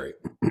pick a cherry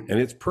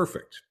and it's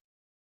perfect,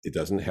 it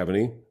doesn't have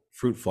any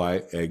fruit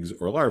fly eggs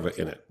or larvae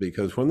in it,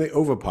 because when they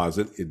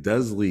oviposit, it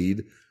does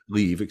leave a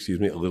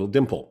little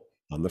dimple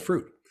on the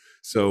fruit.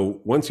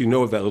 So once you know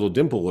what that little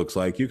dimple looks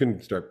like, you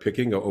can start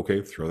picking, go,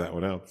 okay, throw that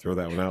one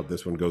out,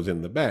 this one goes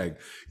in the bag.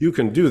 You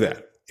can do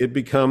that. It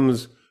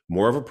becomes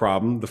more of a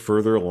problem the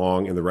further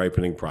along in the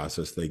ripening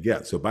process they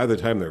get. So by the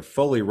time they're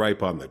fully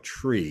ripe on the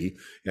tree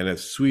and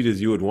as sweet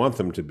as you would want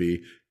them to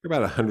be, you're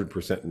about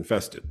 100%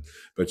 infested.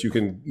 But you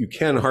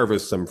can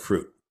harvest some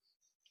fruit.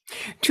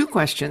 2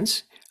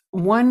 questions.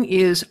 One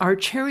is, are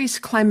cherries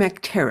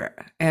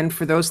climacteric? And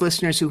for those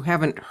listeners who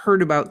haven't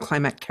heard about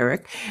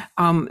climacteric,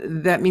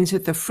 that means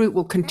that the fruit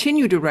will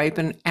continue to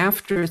ripen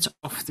after it's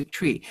off the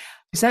tree.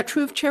 Is that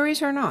true of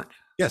cherries or not?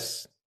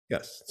 Yes.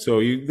 So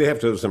they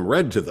have to have some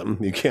red to them.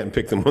 You can't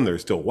pick them when they're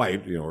still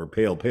white, or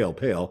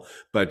pale,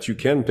 but you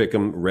can pick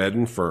them red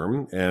and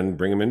firm and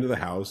bring them into the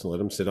house and let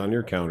them sit on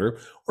your counter,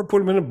 or put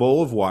them in a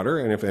bowl of water.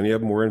 And if any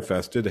of them were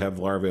infested, have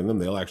larvae in them,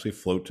 they'll actually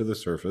float to the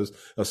surface.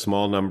 A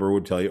small number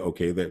would tell you,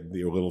 okay, that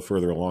you're a little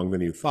further along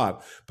than you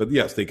thought. But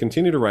yes, they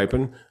continue to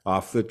ripen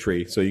off the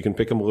tree, so you can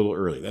pick them a little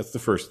early. That's the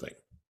first thing.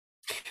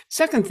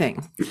 Second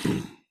thing,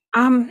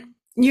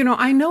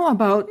 I know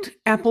about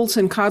apples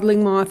and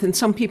codling moth, and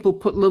some people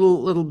put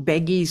little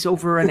baggies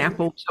over an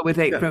apple so with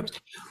 8 grapes.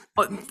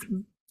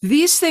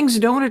 These things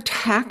don't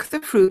attack the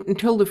fruit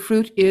until the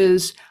fruit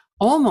is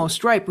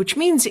almost ripe, which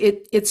means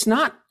it's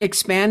not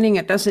expanding.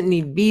 It doesn't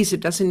need bees. It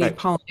doesn't need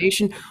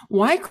pollination.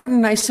 Why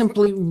couldn't I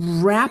simply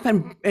wrap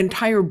an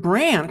entire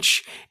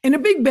branch in a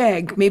big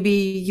bag, maybe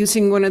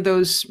using one of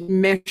those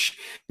mesh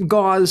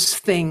gauze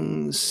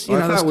things?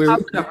 I thought we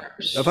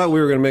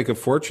were going to make a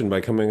fortune by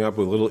coming up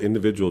with little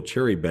individual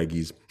cherry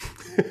baggies.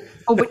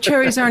 Oh, but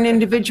cherries aren't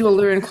individual,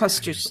 they're in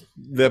clusters.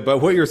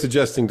 But what you're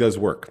suggesting does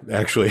work,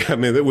 actually. I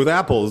mean, with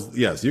apples,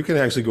 yes, you can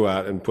actually go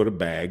out and put a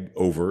bag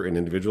over an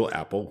individual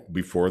apple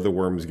before the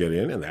worms get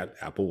in, and that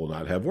apple will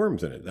not have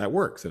worms in it. That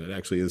works, and it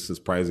actually is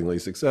surprisingly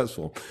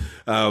successful.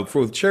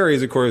 For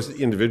cherries, of course,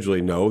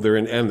 individually, no, they're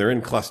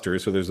in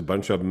clusters, so there's a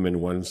bunch of them in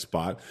one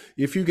spot.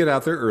 If you get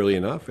out there early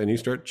enough and you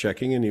start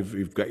checking, and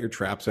you've got your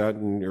traps out,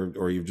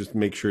 or you just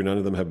make sure none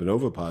of them have been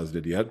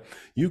oviposited yet,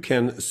 you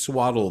can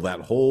swaddle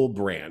that whole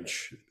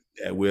branch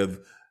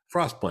with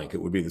frost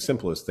blanket would be the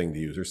simplest thing to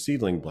use, or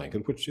seedling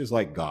blanket, which is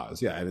like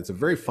gauze. Yeah, and it's a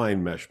very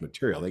fine mesh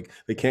material.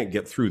 They can't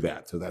get through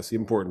that. So that's the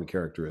important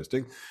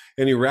characteristic.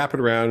 And you wrap it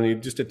around and you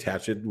just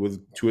attach it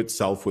to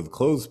itself with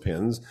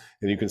clothespins.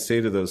 And you can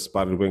say to those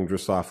spotted-winged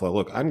Drosophila,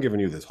 look, I'm giving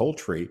you this whole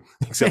tree,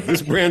 except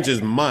this branch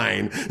is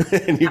mine,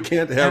 and you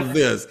can't have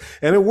this.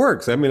 And it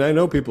works. I mean, I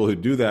know people who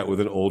do that with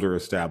an older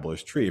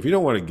established tree. If you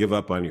don't want to give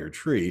up on your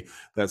tree,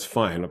 that's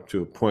fine, up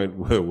to a point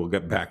where we'll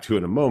get back to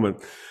in a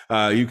moment.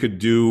 You could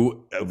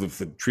do, if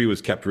the tree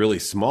was kept really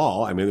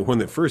small. I mean, when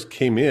it first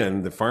came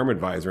in, the farm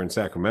advisor in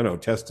Sacramento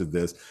tested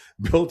this,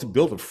 built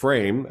a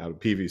frame out of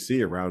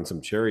PVC around some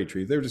cherry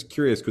trees. They were just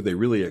curious, could they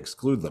really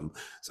exclude them?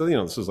 So,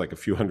 this was like a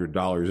few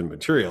 $100s in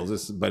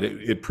materials, but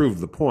it proved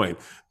the point.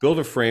 Built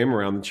a frame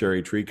around the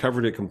cherry tree,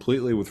 covered it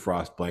completely with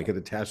frost blanket,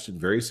 attached it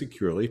very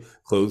securely.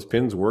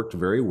 Clothespins worked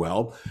very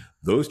well.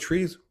 Those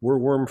trees were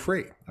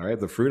worm-free. All right,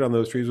 the fruit on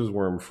those trees was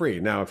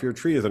worm-free. Now, if your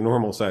tree is a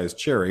normal-sized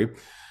cherry,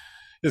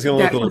 it's going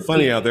to look a little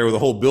funny out there with a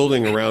whole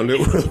building around it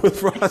with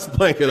frost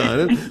blanket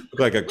on it. Look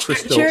like a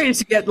crystal.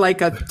 Cherries get like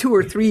a 2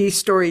 or 3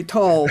 story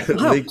tall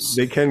house.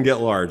 They can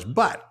get large,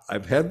 but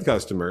I've had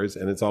customers,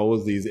 and it's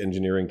always these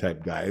engineering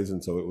type guys.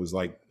 And so it was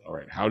like, all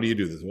right, how do you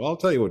do this? Well, I'll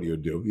tell you what you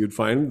would do. You'd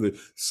find the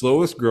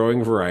slowest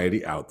growing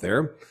variety out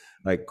there,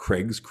 like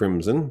Craig's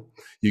Crimson.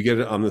 You get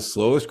it on the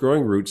slowest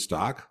growing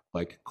rootstock,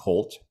 like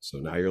Colt. So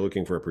now you're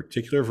looking for a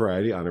particular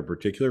variety on a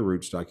particular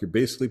rootstock. You're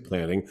basically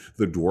planting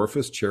the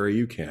dwarfest cherry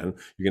you can.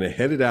 You're going to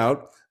head it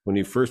out when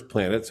you first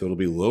plant it, so it'll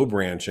be low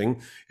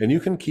branching, and you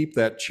can keep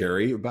that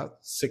cherry about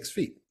 6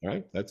 feet. All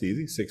right, that's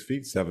easy, 6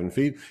 feet, 7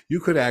 feet.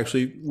 You could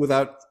actually,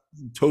 without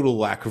total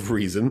lack of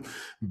reason,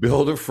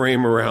 build a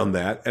frame around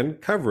that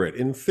and cover it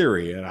in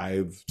theory. And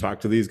I've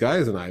talked to these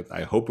guys, and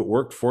I hope it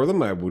worked for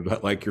them. I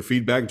would like your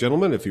feedback,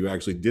 gentlemen, if you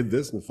actually did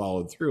this and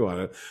followed through on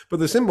it. But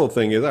the simple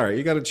thing is, all right,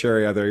 you got a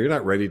cherry out there, you're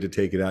not ready to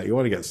take it out, you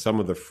want to get some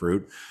of the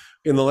fruit.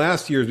 In the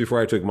last years before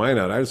I took mine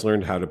out, I just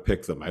learned how to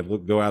pick them.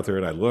 I'd go out there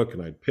and I'd look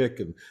and I'd pick,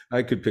 and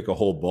I could pick a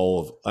whole bowl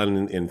of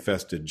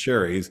uninfested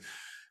cherries.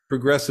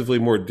 progressively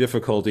more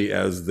difficulty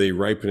as the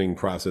ripening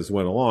process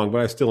went along,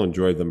 but I still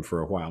enjoyed them for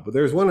a while. But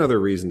there's one other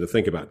reason to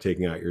think about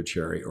taking out your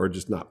cherry or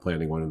just not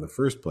planting one in the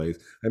first place.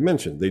 I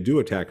mentioned they do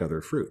attack other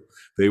fruit.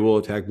 They will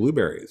attack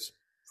blueberries,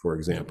 for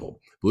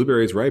example.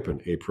 Blueberries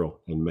ripen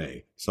April and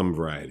May, some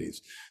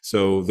varieties.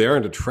 So they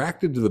aren't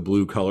attracted to the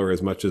blue color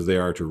as much as they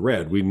are to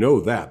red. We know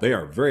that. They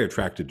are very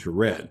attracted to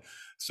red.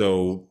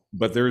 So,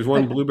 but there's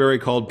one blueberry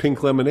called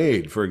pink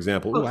lemonade, for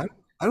example. Ooh,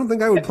 I don't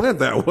think I would plant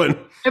that one.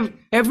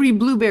 Every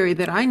blueberry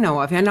that I know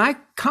of, and I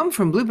come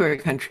from blueberry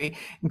country,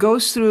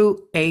 goes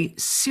through a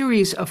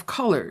series of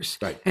colors.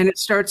 Right. And it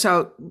starts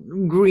out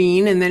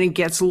green and then it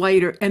gets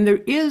lighter. And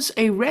there is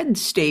a red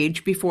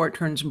stage before it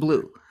turns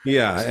blue.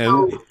 Yeah.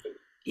 So,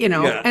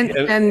 And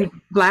and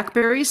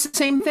blackberries, the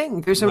same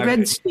thing. There's a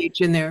red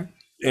stage in there.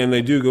 And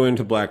they do go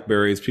into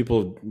blackberries.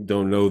 People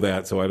don't know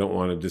that, so I don't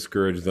want to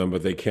discourage them,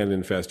 but they can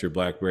infest your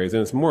blackberries.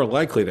 And it's more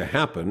likely to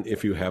happen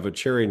if you have a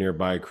cherry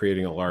nearby,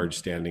 creating a large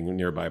standing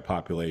nearby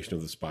population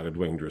of the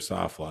spotted-winged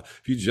Drosophila.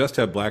 If you just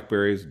have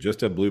blackberries,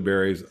 just have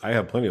blueberries, I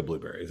have plenty of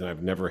blueberries, and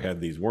I've never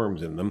had these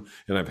worms in them.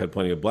 And I've had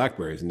plenty of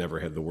blackberries and never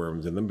had the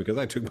worms in them because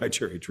I took my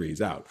cherry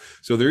trees out.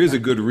 So there is a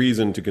good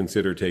reason to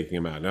consider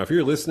taking them out. Now, if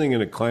you're listening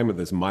in a climate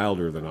that's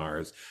milder than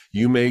ours,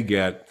 you may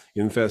get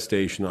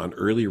infestation on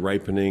early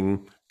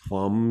ripening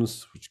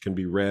plums, which can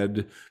be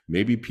red,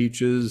 maybe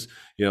peaches.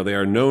 They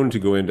are known to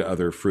go into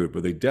other fruit,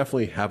 but they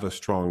definitely have a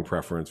strong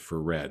preference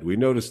for red. We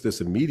noticed this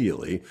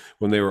immediately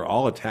when they were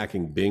all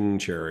attacking Bing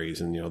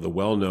cherries and, the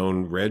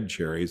well-known red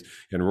cherries,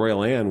 and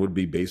Royal Anne would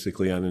be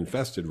basically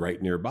uninfested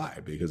right nearby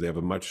because they have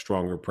a much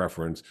stronger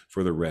preference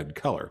for the red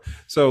color.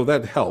 So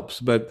that helps.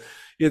 But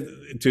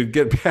to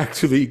get back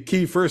to the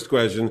key first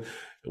question,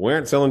 we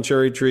aren't selling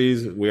cherry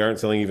trees. We aren't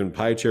selling even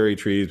pie cherry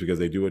trees because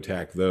they do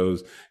attack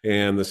those.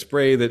 And the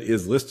spray that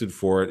is listed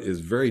for it is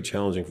very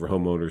challenging for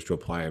homeowners to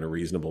apply in a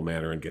reasonable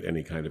manner and get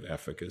any kind of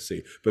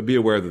efficacy. But be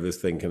aware that this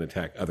thing can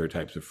attack other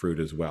types of fruit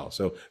as well.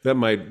 So that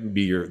might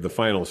be the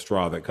final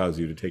straw that causes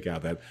you to take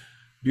out that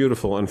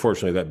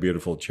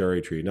beautiful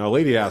cherry tree. Now, a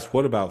lady asked,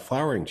 what about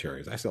flowering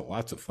cherries? I sell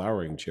lots of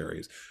flowering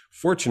cherries.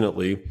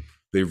 Fortunately,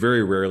 they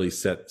very rarely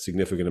set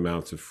significant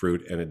amounts of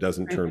fruit, and it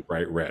doesn't turn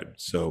bright red.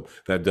 So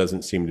that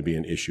doesn't seem to be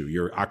an issue.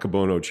 Your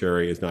Akebono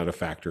cherry is not a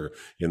factor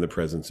in the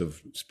presence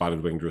of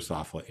spotted-winged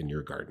Drosophila in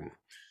your garden.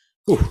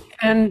 Whew.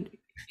 And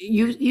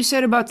you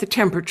said about the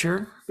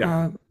temperature.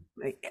 Yeah.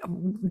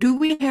 Do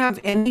we have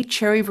any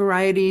cherry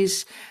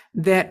varieties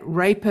that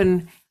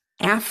ripen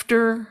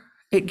after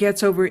it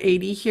gets over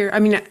 80 here? I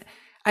mean,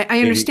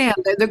 I understand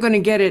that they're going to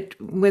get it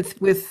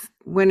with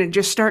when it's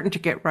just starting to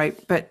get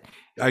ripe, but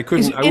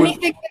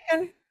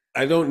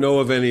I don't know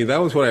of any. That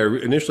was what I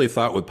initially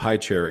thought with pie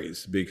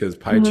cherries, because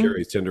pie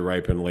cherries tend to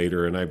ripen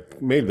later. And I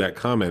made that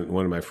comment in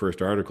one of my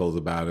first articles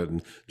about it.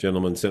 And a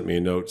gentleman sent me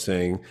a note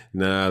saying,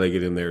 nah, they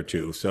get in there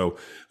too. So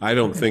I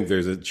don't think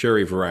there's a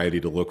cherry variety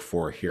to look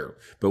for here.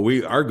 But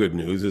our good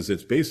news is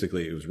it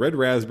was red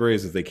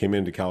raspberries that they came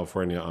into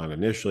California on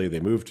initially. They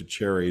moved to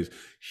cherries.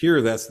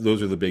 Here,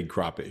 those are the big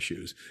crop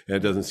issues. And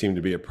it doesn't seem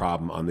to be a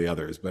problem on the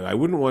others. But I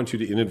wouldn't want you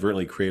to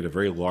inadvertently create a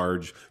very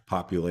large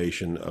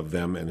population of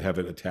them and have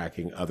it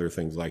attacking other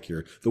things like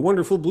the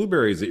wonderful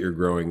blueberries that you're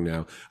growing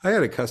now. I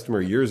had a customer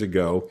years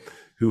ago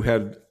who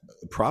had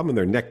a problem in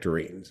their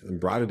nectarines and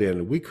brought it in,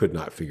 and we could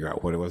not figure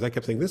out what it was. I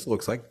kept saying, this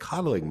looks like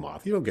codling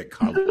moth. You don't get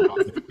codling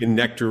moth in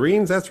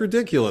nectarines. That's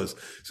ridiculous.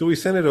 So we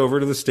sent it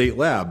over to the state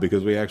lab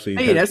because we actually...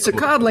 Hey, that's a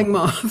codling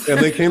moth. And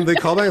they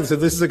called back and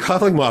said, this is a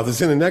codling moth. It's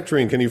in a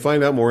nectarine. Can you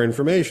find out more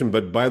information?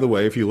 But by the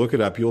way, if you look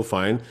it up, you'll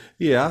find,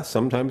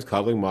 sometimes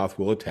codling moth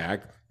will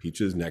attack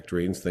peaches,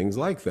 nectarines, things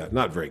like that.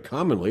 Not very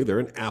commonly. They're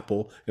an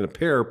apple and a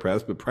pear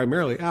pest, but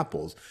primarily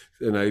apples.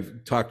 And I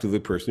talked to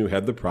the person who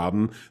had the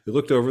problem. They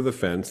looked over the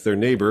fence. Their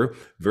neighbor,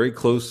 very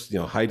close,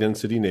 high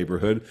density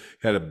neighborhood,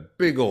 had a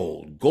big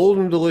old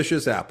Golden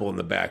Delicious apple in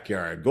the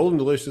backyard. Golden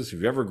Delicious, if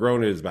you've ever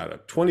grown it, is about a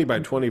 20 by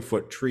 20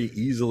 foot tree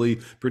easily,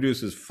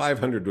 produces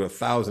 500 to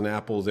 1,000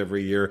 apples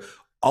every year,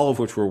 all of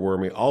which were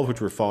wormy, all of which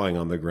were falling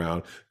on the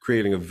ground,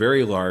 creating a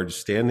very large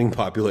standing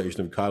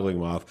population of codling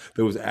moth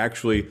that was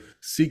actually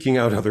seeking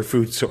out other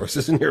food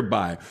sources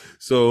nearby.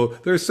 So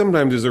there's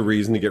sometimes a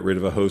reason to get rid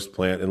of a host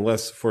plant,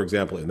 unless, for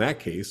example, in that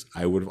case,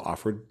 I would have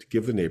offered to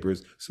give the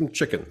neighbors some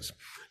chickens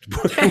to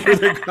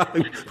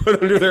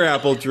put under their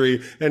apple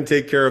tree and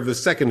take care of the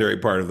secondary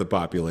part of the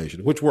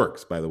population, which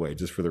works, by the way,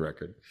 just for the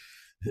record.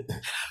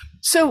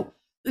 So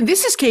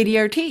this is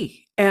KDRT.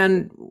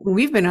 And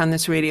we've been on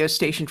this radio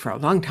station for a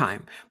long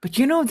time, but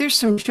there's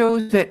some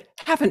shows that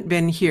haven't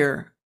been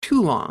here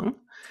too long.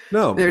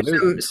 No,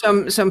 there's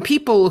some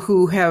people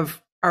who have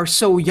are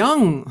so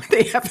young.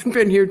 They haven't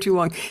been here too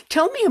long.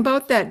 Tell me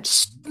about that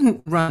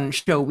student-run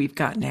show we've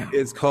got now.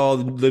 It's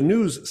called The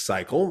News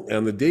Cycle,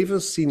 and the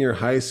Davis Senior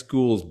High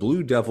School's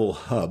Blue Devil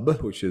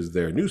Hub, which is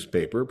their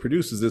newspaper,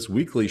 produces this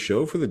weekly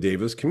show for the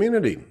Davis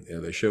community.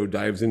 And the show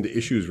dives into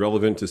issues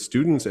relevant to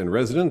students and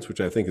residents, which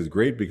I think is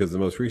great because the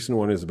most recent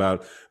one is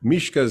about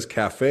Mishka's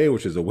Cafe,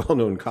 which is a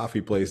well-known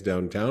coffee place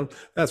downtown.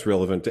 That's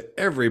relevant to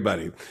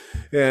everybody.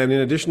 And in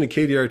addition to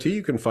KDRT,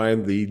 you can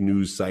find the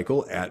News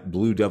Cycle at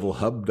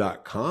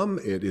bluedevilhub.com.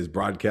 It is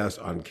broadcast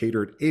on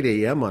Cater at 8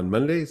 a.m. on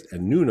Mondays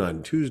and noon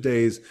on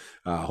Tuesdays.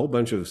 A whole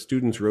bunch of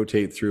students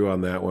rotate through on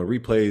that one.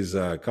 Replays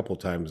a couple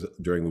times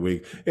during the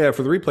week. Yeah,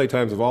 for the replay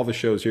times of all the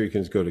shows here, you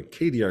can just go to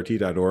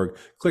kdrt.org,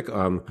 click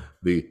on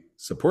the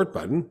support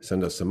button,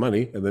 send us some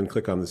money, and then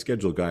click on the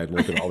schedule guide and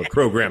look at all the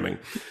programming.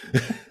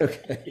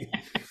 Okay.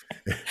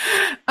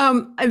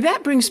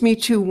 That brings me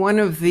to one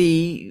of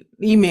the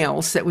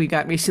emails that we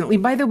got recently.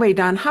 By the way,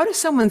 Don, how does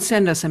someone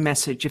send us a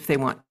message if they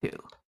want to?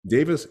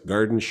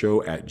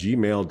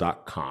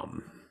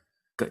 davisgardenshow@gmail.com.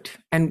 Good.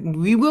 And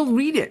we will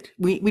read it.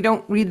 We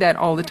don't read that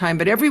all the time,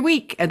 but every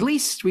week, at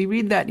least, we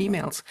read that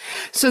emails.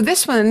 So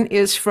this one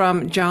is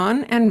from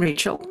John and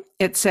Rachel.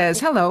 It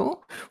says,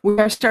 hello, we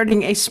are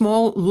starting a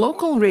small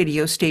local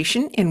radio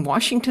station in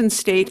Washington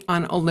State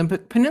on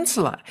Olympic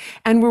Peninsula,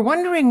 and we're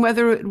wondering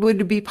whether it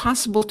would be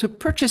possible to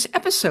purchase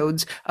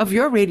episodes of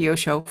your radio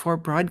show for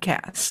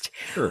broadcast.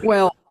 Sure.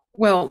 Well,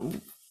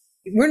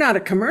 we're not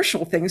a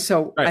commercial thing,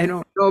 so Right. I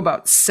don't know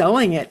about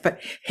selling it,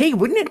 but hey,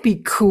 wouldn't it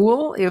be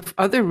cool if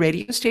other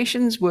radio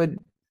stations would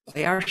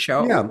play our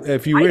show? Yeah,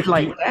 if you I'd wish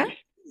like to, that.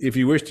 if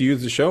you wish to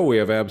use the show,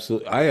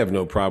 I have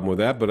no problem with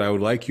that, but I would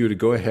like you to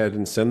go ahead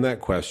and send that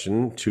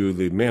question to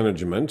the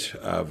management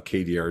of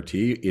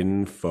KDRT,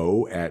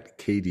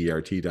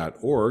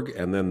 info@kdrt.org,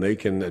 and then they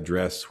can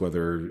address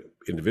whether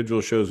individual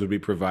shows would be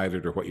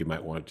provided or what you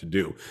might want to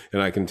do.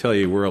 And I can tell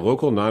you, we're a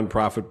local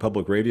nonprofit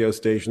public radio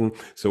station,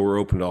 so we're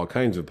open to all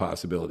kinds of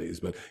possibilities,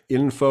 but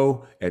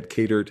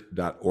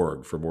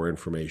info@kdrt.org for more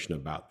information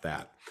about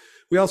that.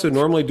 We also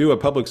normally do a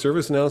public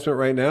service announcement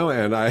right now,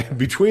 and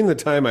between the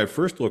time I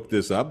first looked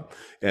this up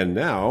and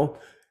now,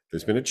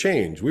 there's been a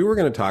change. We were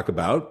going to talk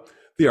about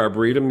the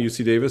Arboretum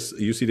UC Davis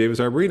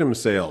Arboretum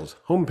sales.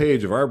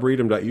 Homepage of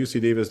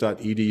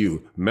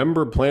arboretum.ucdavis.edu.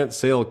 Member plant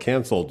sale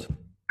canceled.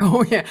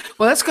 Oh yeah.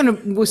 Well,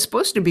 was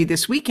supposed to be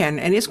this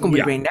weekend, and it's going to be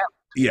Yeah. rained out.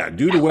 Yeah,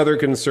 due to weather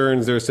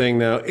concerns, they're saying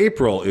now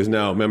April is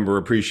now Member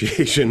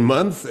Appreciation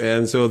Month.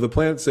 And so the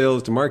plant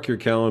sales, to mark your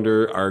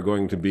calendar, are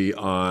going to be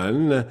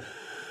on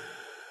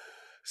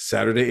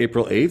Saturday,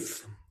 April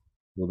 8th.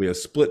 There'll be a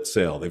split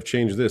sale. They've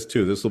changed this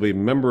too. This will be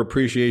Member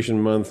Appreciation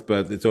Month,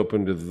 but it's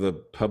open to the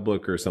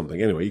public or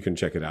something. Anyway, you can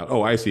check it out.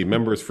 Oh, I see.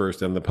 Members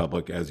first and the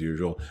public as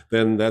usual.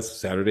 Then that's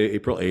Saturday,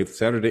 April 8th.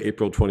 Saturday,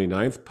 April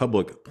 29th,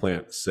 public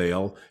plant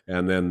sale.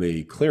 And then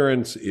the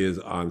clearance is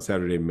on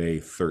Saturday, May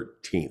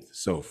 13th.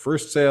 So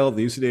first sale,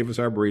 the UC Davis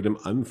Arboretum,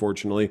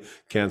 unfortunately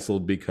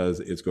canceled because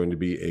it's going to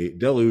be a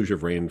deluge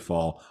of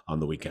rainfall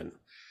on the weekend.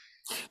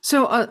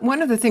 So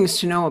one of the things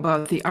to know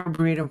about the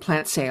Arboretum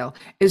plant sale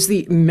is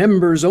the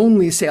members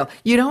only sale.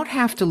 You don't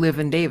have to live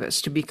in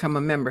Davis to become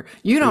a member.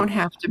 You don't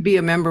have to be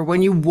a member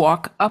when you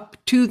walk up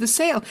to the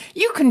sale.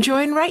 You can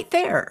join right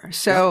there.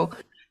 So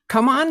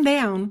come on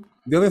down.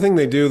 The other thing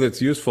they do that's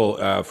useful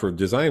for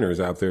designers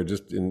out there,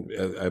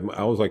 I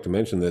always like to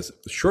mention this,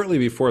 shortly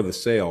before the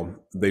sale,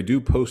 they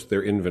do post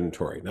their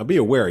inventory. Now be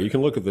aware, you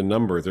can look at the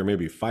numbers. There may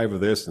be 5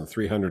 of this and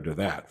 300 of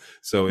that.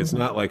 So it's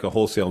not like a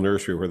wholesale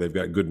nursery where they've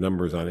got good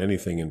numbers on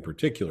anything in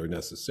particular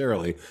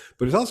necessarily,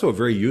 but it's also a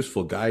very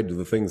useful guide to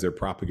the things they're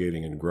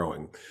propagating and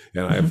growing.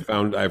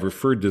 And I've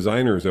referred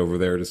designers over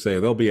there to say,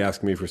 they'll be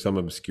asking me for some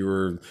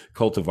obscure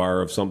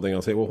cultivar of something.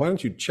 I'll say, well, why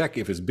don't you check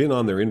if it's been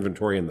on their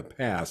inventory in the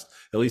past?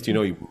 At least you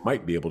know you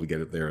might be able to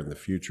get it there in the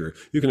future.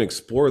 You can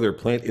explore their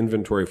plant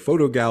inventory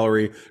photo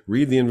gallery,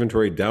 read the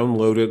inventory,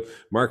 download it,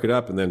 mark it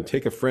up, and then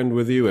take a friend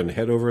with you and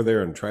head over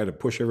there and try to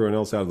push everyone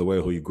else out of the way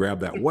while you grab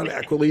that one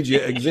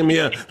Aquilegia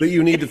eximia that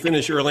you need to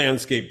finish your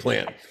landscape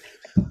plant.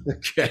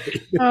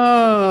 Okay.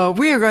 Oh,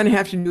 we are going to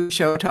have to do a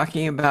show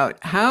talking about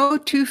how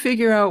to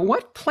figure out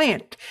what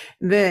plant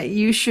that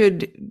you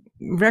should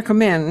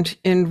recommend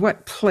in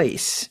what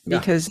place,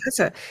 because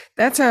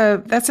that's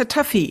a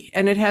toughie,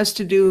 and it has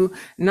to do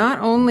not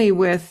only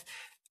with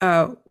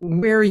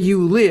where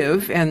you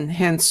live and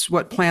hence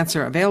what plants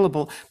are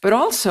available, but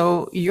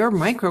also your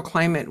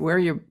microclimate where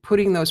you're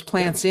putting those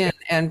plants in.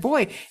 And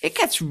boy, it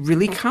gets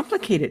really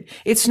complicated.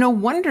 It's no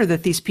wonder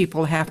that these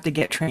people have to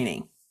get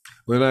training.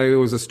 When I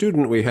was a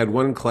student, we had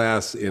one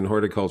class in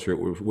horticulture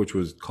which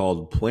was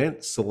called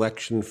Plant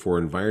Selection for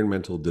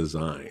Environmental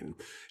Design.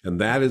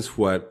 And that is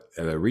what,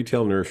 at a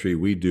retail nursery,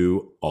 we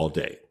do all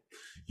day.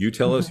 You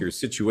tell us your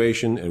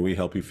situation and we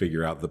help you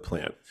figure out the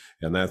plant.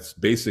 And that's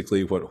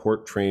basically what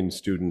hort-trained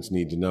students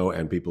need to know,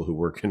 and people who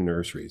work in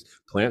nurseries.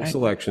 Plant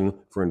Selection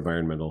for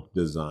Environmental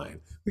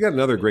Design. We got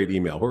another great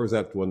email. Where was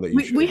that one that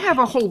you We have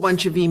a whole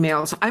bunch of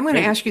emails. I'm going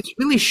to ask you this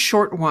really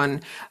short one.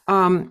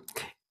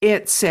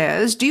 It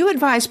says, do you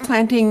advise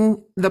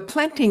planting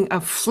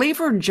of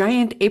flavor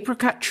giant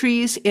apricot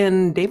trees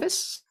in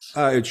Davis?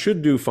 It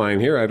should do fine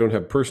here. I don't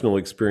have personal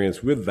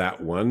experience with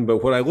that one,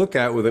 but what I look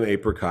at with an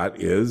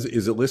apricot is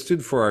it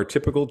listed for our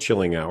typical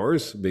chilling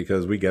hours?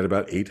 Because we get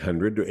about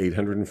 800 to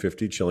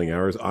 850 chilling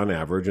hours on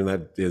average, and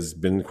that has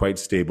been quite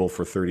stable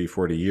for 30,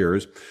 40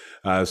 years.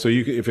 So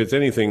if it's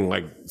anything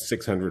like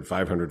 600,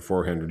 500,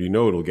 400,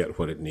 it'll get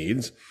what it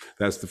needs.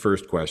 That's the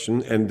first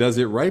question. And does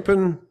it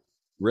ripen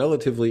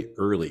relatively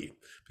early?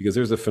 Because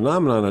there's a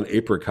phenomenon on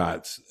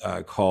apricots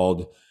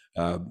called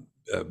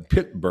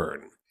pit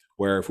burn,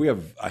 where if we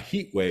have a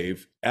heat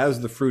wave as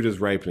the fruit is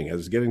ripening,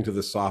 as it's getting to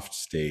the soft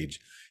stage,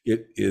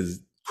 it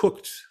is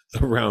cooked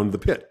around the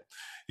pit.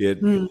 It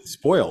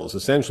spoils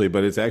essentially,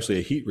 but it's actually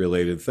a heat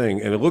related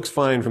thing, and it looks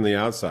fine from the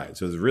outside.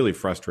 So it's really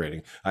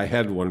frustrating. I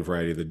had one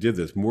variety that did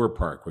this, Moore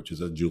Park, which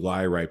is a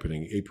July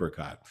ripening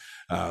apricot.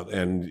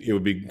 And it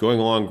would be going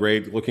along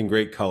great, looking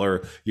great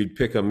color. You'd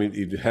pick them,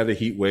 you'd had a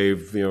heat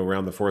wave,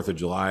 around the 4th of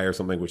July or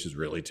something, which is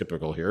really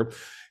typical here.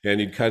 And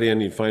you'd cut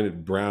in, you'd find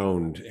it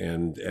browned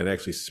and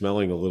actually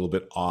smelling a little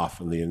bit off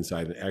on the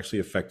inside, and actually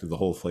affected the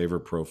whole flavor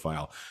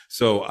profile.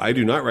 So I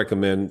do not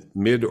recommend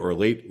mid or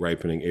late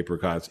ripening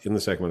apricots in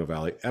the Sacramento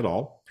Valley at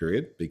all,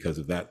 period, because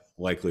of that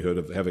likelihood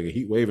of having a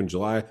heat wave in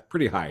July,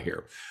 pretty high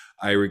here.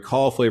 I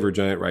recall Flavor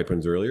Giant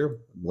ripens earlier,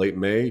 late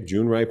May,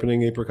 June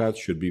ripening apricots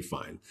should be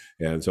fine.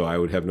 And so I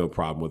would have no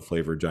problem with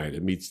Flavor Giant.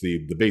 It meets the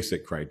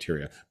basic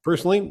criteria.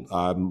 Personally,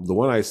 the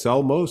one I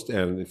sell most,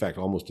 and in fact,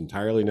 almost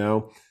entirely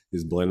now,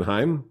 is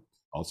Blenheim,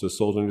 also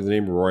sold under the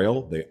name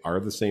Royal. They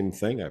are the same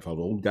thing. I've had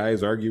old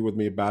guys argue with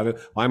me about it.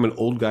 Well, I'm an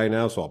old guy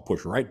now, so I'll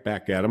push right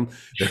back at them.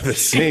 They're the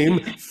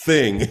same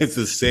thing. It's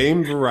the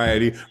same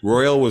variety.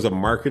 Royal was a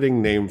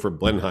marketing name for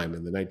Blenheim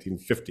in the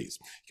 1950s.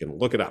 You can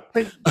look it up.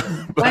 But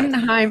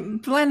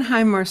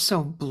Blenheim are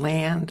so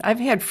bland.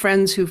 I've had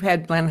friends who've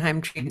had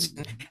Blenheim trees.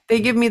 They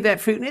give me that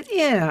fruit, and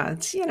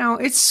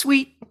it's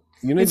sweet.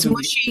 It's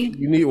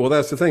mushy. Well,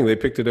 that's the thing. They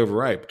picked it over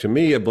ripe. To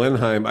me, a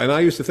Blenheim, and I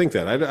used to think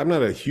that. I'm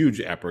not a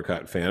huge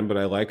apricot fan, but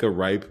I like a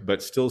ripe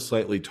but still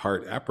slightly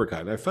tart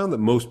apricot. And I found that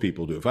most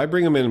people do. If I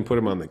bring them in and put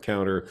them on the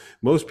counter,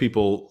 most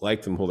people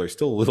like them. Well, they're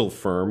still a little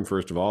firm,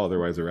 first of all.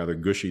 Otherwise, they're rather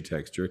gushy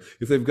texture.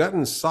 If they've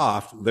gotten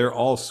soft, they're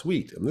all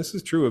sweet. And this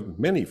is true of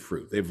many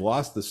fruit. They've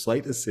lost the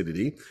slight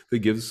acidity that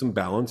gives some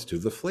balance to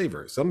the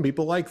flavor. Some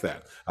people like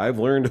that. I've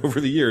learned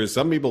over the years,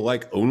 some people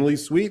like only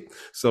sweet.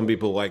 Some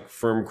people like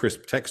firm,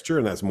 crisp texture,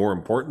 and that's more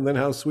important than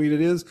how sweet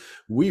it is.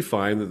 We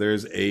find that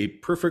there's a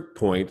perfect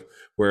point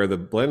where the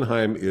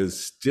Blenheim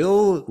is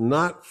still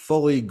not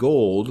fully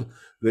gold,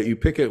 that you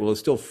pick it, well,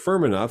 it's still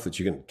firm enough that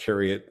you can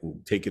carry it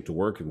and take it to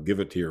work and give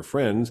it to your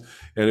friends.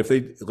 And if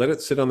they let it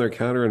sit on their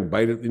counter and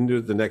bite it into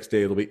it the next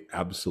day, it'll be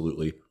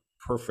absolutely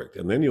perfect.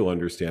 And then you'll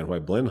understand why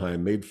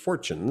Blenheim made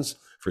fortunes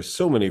for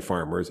so many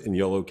farmers in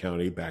Yolo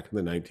County back in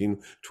the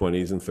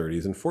 1920s and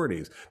 30s and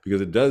 40s,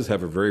 because it does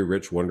have a very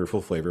rich,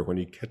 wonderful flavor when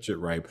you catch it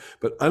ripe.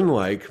 But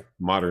unlike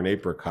modern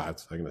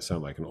apricots, I'm going to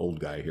sound like an old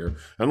guy here,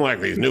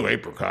 unlike these new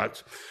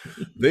apricots,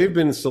 they've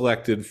been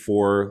selected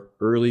for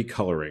early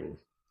coloring,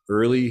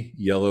 early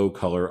yellow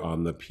color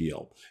on the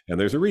peel. And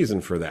there's a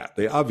reason for that.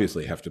 They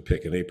obviously have to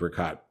pick an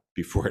apricot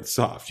before it's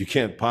soft. You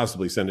can't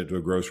possibly send it to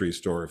a grocery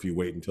store if you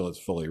wait until it's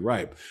fully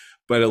ripe.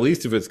 But at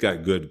least if it's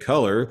got good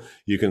color,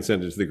 you can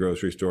send it to the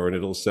grocery store and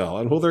it'll sell.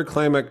 And while they're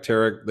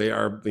climacteric, they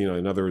are,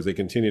 in other words, they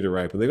continue to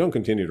ripen. They don't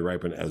continue to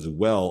ripen as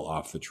well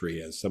off the tree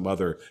as some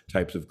other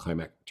types of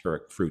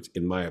climacteric fruits,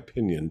 in my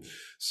opinion.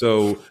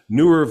 So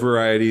newer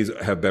varieties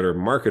have better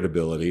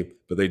marketability,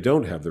 but they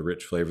don't have the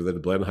rich flavor that a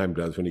Blenheim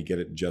does when you get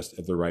it just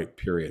at the right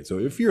period. So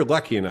if you're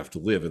lucky enough to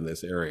live in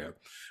this area,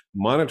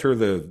 monitor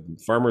the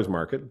farmer's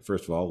market,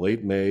 first of all,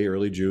 late May,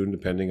 early June,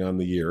 depending on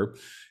the year,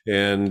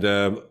 and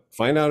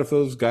find out if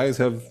those guys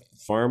have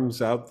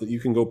farms out that you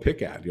can go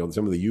pick at.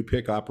 Some of the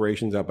U-Pick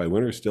operations out by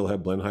Winter still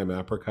have Blenheim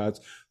apricots.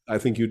 I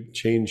think you'd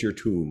change your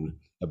tune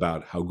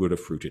about how good a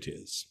fruit it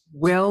is.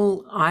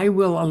 Well, I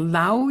will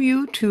allow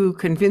you to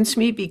convince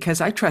me because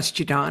I trust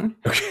you, Don.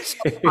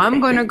 Okay. I'm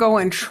going to go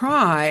and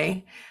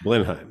try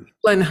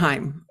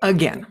Blenheim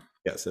again.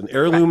 Yes, an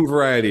heirloom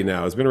variety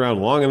now. It's been around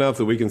long enough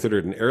that we consider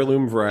it an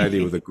heirloom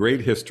variety with a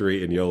great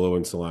history in Yolo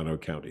and Solano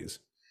counties.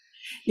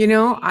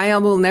 I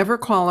will never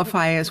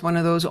qualify as one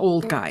of those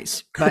old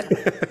guys, but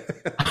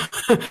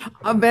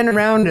I've been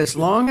around as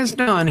long as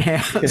Don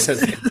has. Yes.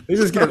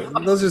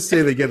 They'll just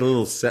say they get a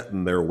little set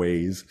in their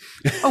ways.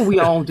 Oh, we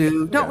all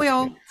do. Don't we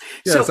all?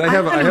 Yes, so I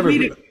have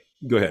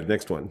go ahead,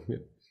 next one. Yeah.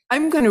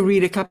 I'm going to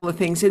read a couple of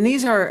things, and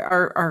these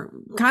are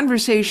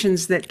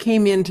conversations that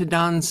came into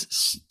Don's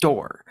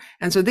store.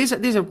 And so these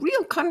are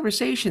real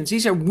conversations.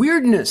 These are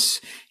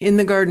weirdness in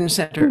the garden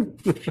center.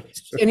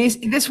 And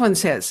this one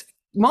says,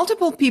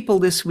 multiple people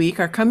this week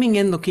are coming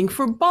in looking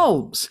for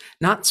bulbs,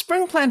 not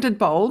spring-planted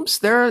bulbs.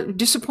 They're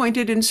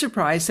disappointed and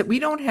surprised that we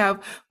don't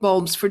have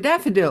bulbs for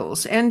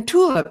daffodils and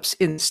tulips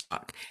in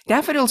stock.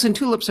 Daffodils and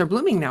tulips are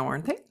blooming now,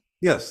 aren't they?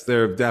 Yes,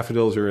 their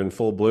daffodils are in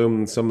full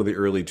bloom. Some of the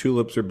early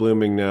tulips are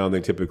blooming now, and they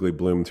typically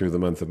bloom through the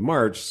month of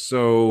March.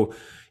 So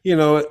You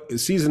know,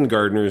 seasoned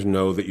gardeners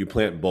know that you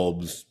plant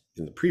bulbs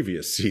in the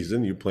previous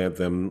season. You plant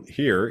them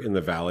here in the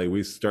valley.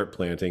 We start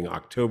planting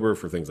October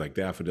for things like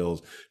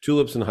daffodils,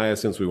 tulips, and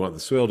hyacinths. We want the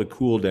soil to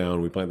cool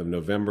down. We plant them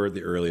November at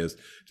the earliest,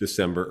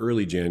 December,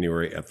 early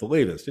January at the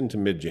latest, into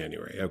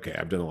mid-January. Okay,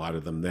 I've done a lot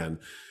of them then.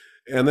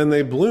 And then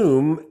they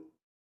bloom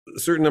a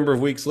certain number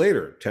of weeks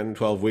later, 10,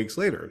 12 weeks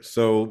later.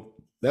 So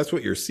that's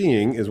what you're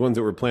seeing is ones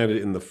that were planted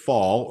in the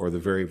fall or the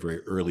very,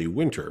 very early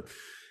winter.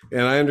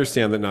 And I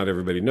understand that not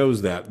everybody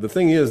knows that. The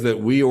thing is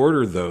that we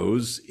order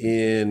those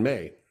in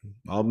May.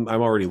 I'm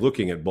already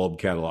looking at bulb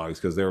catalogs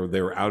because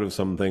they were out of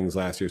some things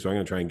last year. So I'm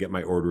going to try and get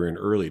my order in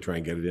early, try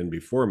and get it in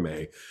before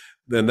May.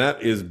 Then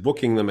that is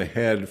booking them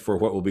ahead for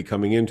what will be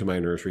coming into my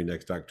nursery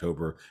next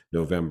October,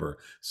 November.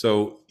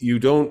 So you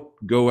don't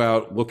go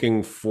out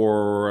looking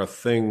for a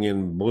thing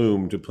in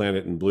bloom to plant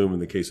it in bloom in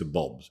the case of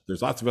bulbs.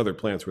 There's lots of other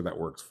plants where that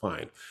works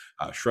fine.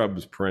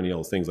 Shrubs,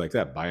 perennials, things like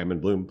that. Buy them in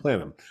bloom,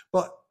 plant them.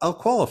 Well, I'll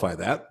qualify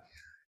that.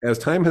 As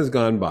time has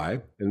gone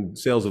by and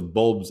sales of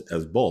bulbs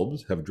as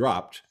bulbs have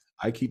dropped,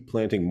 I keep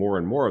planting more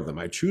and more of them.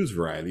 I choose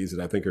varieties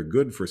that I think are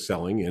good for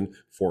selling in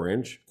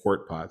 4-inch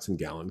quart pots and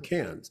gallon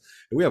cans.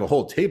 And we have a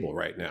whole table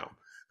right now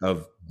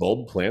of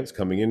bulb plants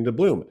coming into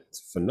bloom. It's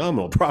a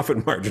phenomenal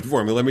profit margin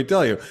for me, let me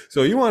tell you.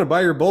 So you want to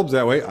buy your bulbs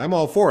that way, I'm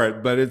all for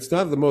it, but it's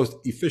not the most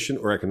efficient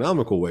or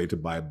economical way to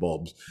buy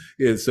bulbs.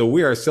 So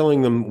we are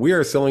selling them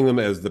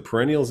as the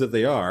perennials that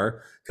they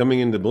are coming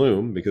into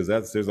bloom, because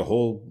there's a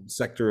whole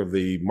sector of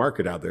the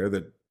market out there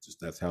that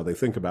that's how they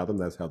think about them.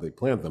 That's how they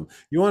plant them.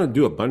 You want to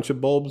do a bunch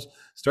of bulbs,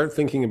 start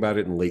thinking about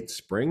it in late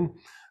spring.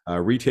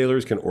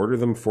 Retailers can order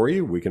them for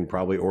you. We can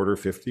probably order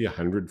 50,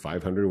 100,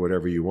 500,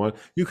 whatever you want.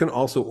 You can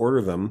also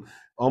order them.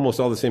 Almost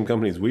all the same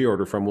companies we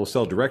order from will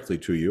sell directly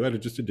to you at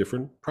just a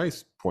different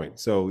price point.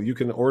 So you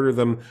can order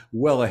them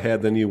well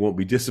ahead, then you won't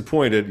be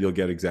disappointed. You'll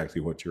get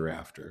exactly what you're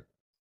after.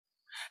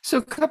 So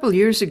a couple of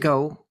years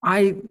ago,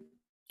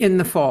 in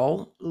the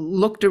fall,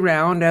 looked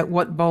around at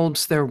what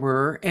bulbs there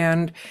were,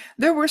 and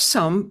there were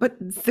some, but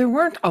there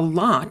weren't a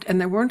lot,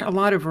 and there weren't a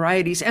lot of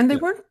varieties, and there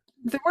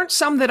weren't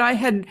some that I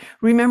had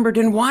remembered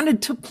and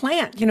wanted to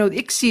plant, the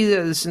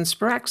Ixias and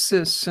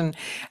Sparaxis. And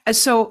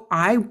so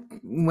I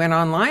went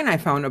online, I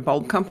found a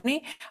bulb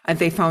company, and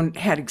they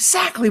had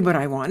exactly what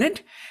I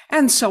wanted.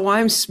 And so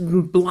I'm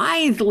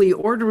blithely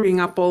ordering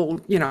up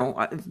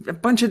a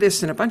bunch of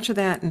this and a bunch of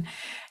that.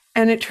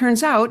 And it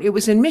turns out it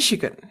was in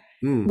Michigan.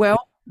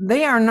 Well,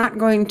 they are not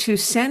going to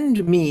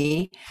send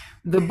me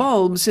the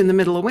bulbs in the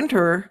middle of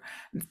winter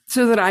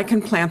so that I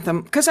can plant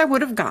them, because I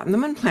would have gotten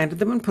them and planted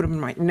them and put them in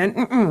my,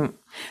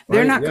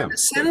 they're not going to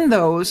send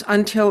those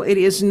until it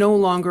is no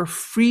longer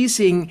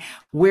freezing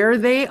where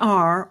they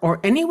are or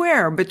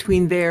anywhere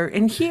between there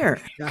and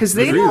here, because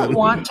they don't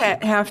want to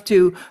have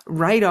to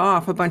write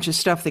off a bunch of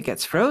stuff that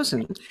gets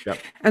frozen. Yep.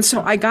 And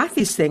so I got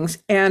these things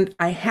and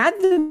I had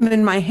them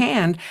in my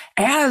hand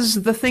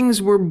as the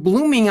things were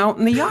blooming out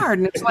in the yard.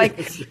 And it's like,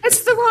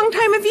 it's the wrong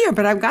time of year,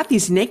 but I've got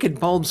these naked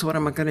bulbs. What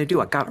am I going to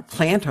do? I got to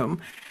plant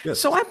them. Yes.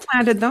 So I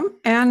planted them,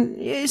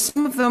 and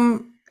some of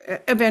them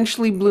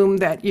eventually bloomed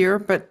that year,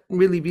 but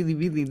really, really,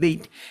 really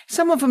late.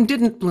 Some of them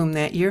didn't bloom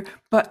that year,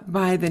 but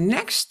by the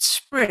next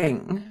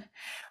spring,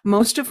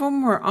 most of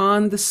them were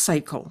on the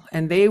cycle,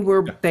 and they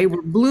were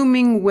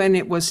blooming when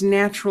it was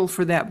natural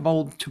for that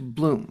bulb to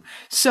bloom.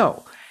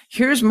 So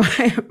here's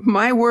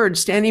my word,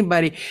 standing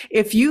buddy.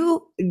 If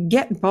you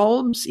get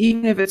bulbs,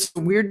 even if it's a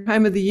weird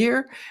time of the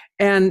year,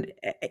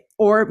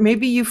 or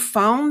maybe you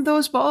found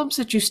those bulbs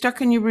that you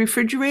stuck in your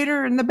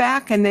refrigerator in the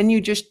back, and then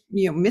you just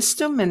missed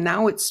them, and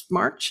now it's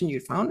March and you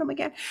found them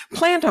again,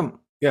 plant them.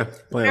 Yeah,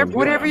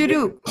 whatever you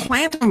do,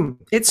 plant them.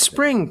 It's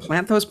spring.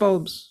 Plant those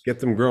bulbs.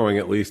 Get them growing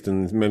at least,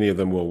 and many of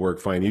them will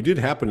work fine. You did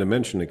happen to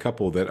mention a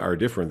couple that are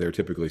different. They're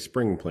typically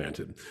spring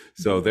planted.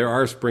 So there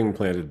are spring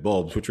planted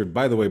bulbs, which are,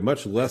 by the way,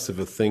 much less of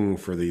a thing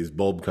for these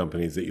bulb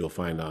companies that you'll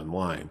find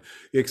online.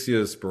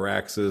 Ixias,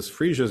 Sparaxis,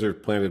 Freesias are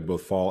planted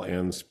both fall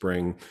and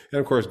spring.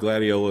 And of course,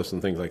 Gladiolus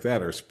and things like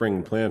that are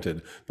spring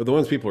planted. But the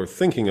ones people are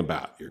thinking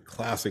about, your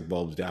classic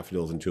bulbs,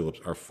 daffodils and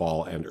tulips, are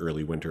fall and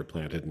early winter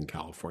planted in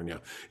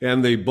California.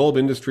 And the bulb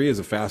industry is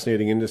a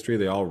fascinating industry.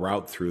 They all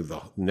route through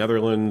the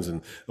Netherlands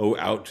and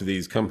out to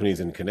these companies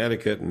in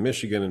Connecticut and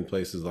Michigan and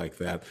places like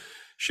that.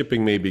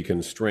 Shipping may be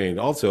constrained.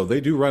 Also, they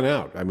do run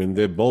out. I mean,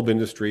 the bulb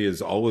industry is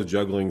always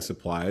juggling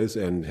supplies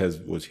and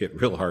was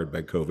hit real hard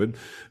by COVID.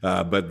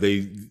 But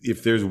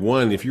if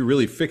you're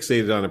really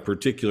fixated on a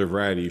particular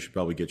variety, you should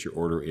probably get your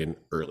order in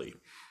early.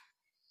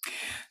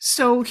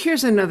 So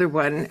here's another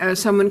one.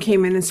 Someone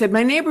came in and said,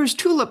 my neighbor's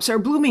tulips are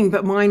blooming,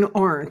 but mine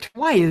aren't.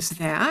 Why is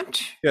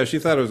that? Yeah, she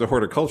thought it was a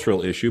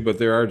horticultural issue, but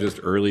there are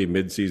just early,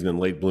 mid-season, and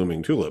late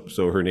blooming tulips.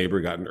 So her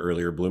neighbor got an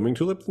earlier blooming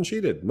tulip than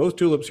she did. Most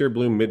tulips here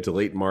bloom mid to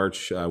late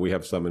March. We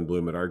have some in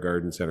bloom at our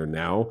garden center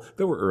now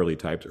that were early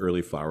types,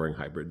 early flowering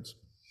hybrids.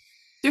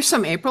 There's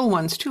some April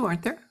ones too,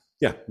 aren't there?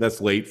 Yeah,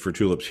 that's late for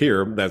tulips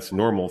here. That's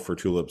normal for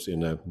tulips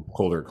in a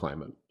colder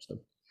climate. So.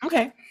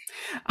 Okay.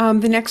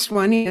 The next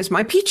one is,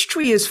 my peach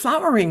tree is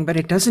flowering, but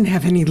it doesn't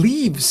have any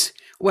leaves.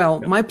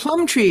 Well, my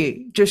plum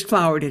tree just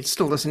flowered. It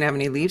still doesn't have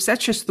any leaves.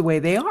 That's just the way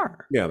they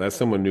are. Yeah, that's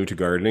someone new to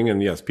gardening.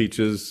 And yes,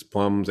 peaches,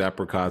 plums,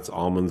 apricots,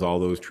 almonds, all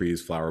those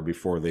trees flower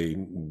before they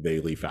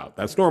leaf out.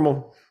 That's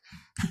normal.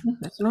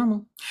 That's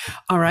normal.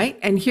 All right.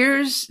 And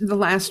here's the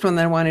last one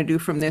that I want to do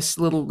from this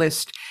little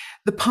list.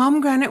 The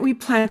pomegranate we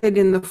planted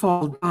in the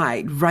fall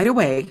died right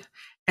away,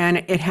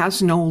 and it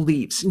has no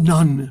leaves,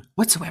 none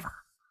whatsoever.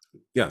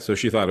 Yeah, so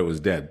she thought it was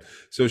dead.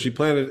 So she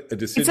planted a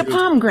deciduous. It's a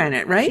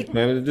pomegranate, right? She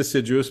planted a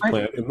deciduous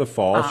plant in the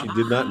fall. She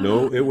did not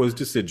know it was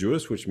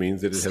deciduous, which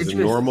means that it has a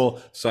Deciduous.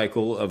 normal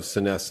cycle of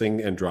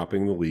senescing and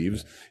dropping the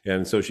leaves.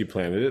 And so she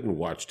planted it and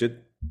watched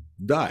it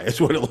die.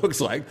 That's what it looks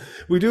like.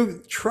 We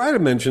do try to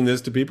mention this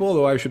to people,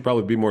 although I should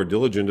probably be more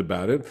diligent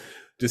about it.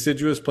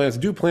 Deciduous plants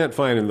do plant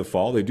fine in the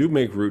fall. They do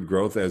make root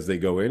growth as they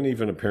go in,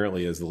 even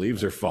apparently as the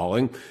leaves are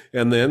falling.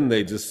 And then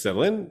they just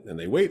settle in and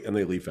they wait and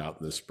they leaf out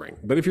in the spring.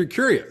 But if you're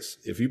curious,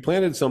 if you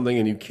planted something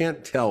and you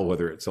can't tell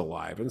whether it's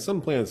alive, and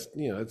some plants,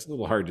 it's a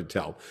little hard to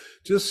tell,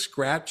 just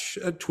scratch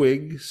a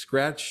twig,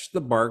 scratch the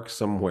bark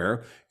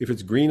somewhere. If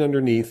it's green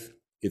underneath,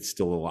 it's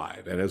still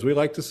alive. And as we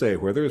like to say,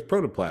 where there is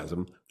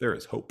protoplasm, there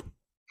is hope.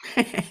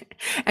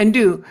 And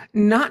do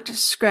not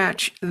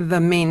scratch the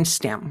main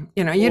stem.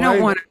 You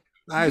don't want to.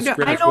 I I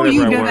scratch know whatever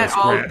you I do want that to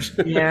all.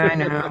 scratch. Yeah, I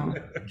know.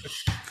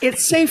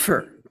 It's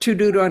safer to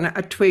do it on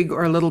a twig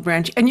or a little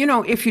branch. And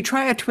if you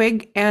try a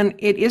twig and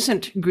it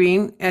isn't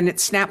green and it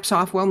snaps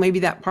off, well, maybe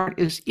that part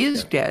is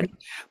dead.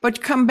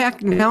 But come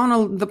back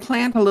down the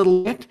plant a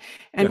little bit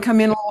and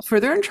come in a little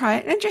further and try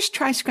it, and just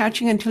try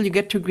scratching until you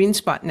get to a green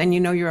spot, and then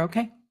you're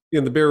okay.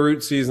 In the bare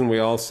root season, we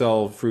all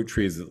sell fruit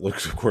trees that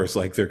looks, of course,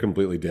 like they're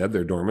completely dead.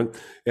 They're dormant.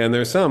 And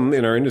there's some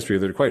in our industry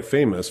that are quite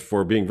famous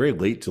for being very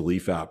late to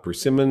leaf out.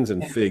 Persimmons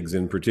and figs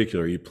in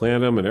particular. You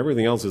plant them and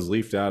everything else is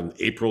leafed out, and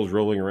April's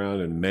rolling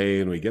around in May,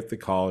 and we get the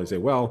call and say,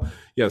 well,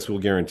 yes, we'll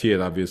guarantee it,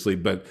 obviously,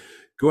 but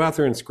go out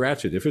there and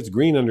scratch it. If it's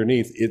green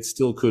underneath, it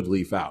still could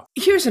leaf out.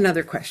 Here's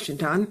another question,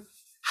 Don.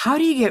 How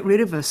do you get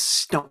rid of a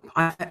stump?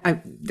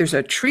 There's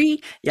a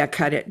tree, you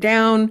cut it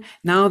down,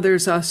 now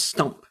there's a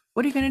stump.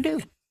 What are you going to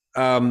do?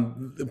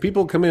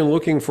 People come in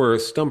looking for a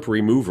stump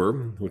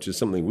remover, which is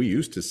something we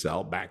used to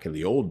sell back in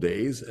the old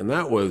days. And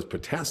that was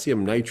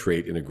potassium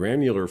nitrate in a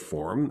granular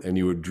form. And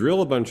you would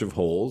drill a bunch of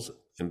holes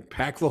and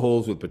pack the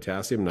holes with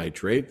potassium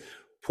nitrate,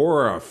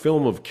 pour a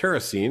film of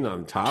kerosene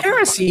on top.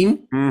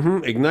 Kerosene?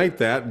 Ignite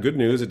that. Good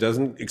news. It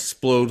doesn't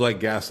explode like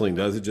gasoline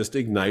does. It just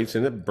ignites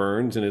and it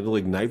burns, and it'll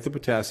ignite the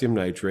potassium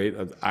nitrate.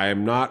 I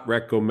am not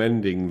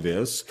recommending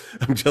this.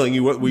 I'm telling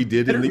you what we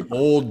did in the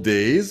old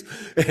days,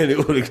 and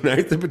it would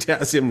ignite the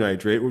potassium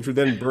nitrate, which would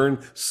then burn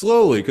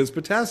slowly, because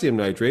potassium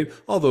nitrate,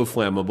 although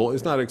flammable,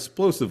 is not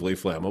explosively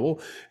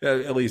flammable,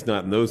 at least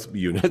not in those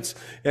units.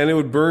 And it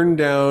would burn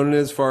down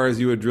as far as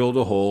you had drilled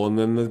a hole. And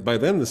then by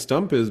then the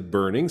stump is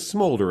burning,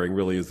 smoldering,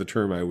 really is the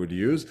term I would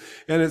use.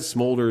 And it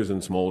smolders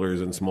and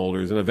smolders and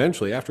smolders. And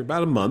eventually, after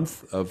about a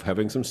month of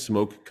having some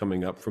smoke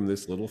coming up from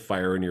this little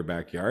fire in your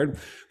backyard,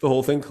 the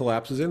whole thing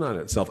collapses in on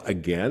itself.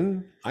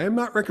 Again, I am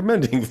not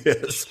recommending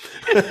this,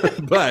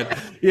 but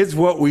it's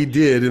what we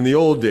did in the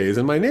old days.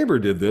 And my neighbor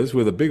did this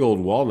with a big old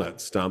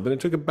walnut stump, and it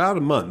took about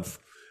a month.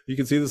 You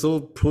can see this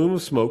little plume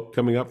of smoke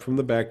coming up from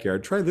the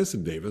backyard. Try this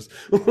in Davis.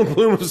 A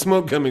plume of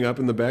smoke coming up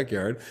in the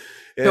backyard.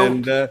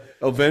 And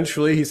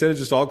eventually, he said it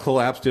just all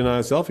collapsed in on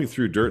itself. He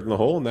threw dirt in the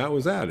hole, and that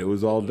was that. It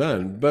was all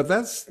done. But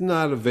that's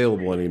not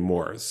available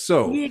anymore.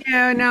 So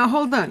yeah, now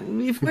hold on.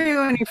 If we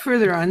go any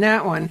further on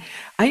that one,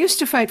 I used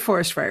to fight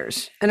forest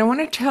fires, and I want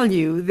to tell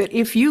you that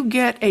if you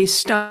get a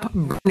stump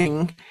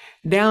burning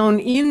down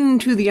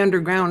into the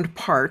underground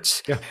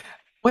parts,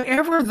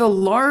 whatever the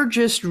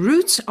largest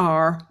roots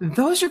are,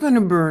 those are going to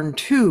burn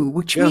too,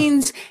 which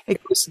means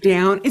it goes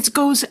down, it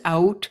goes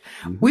out.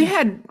 We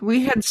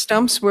had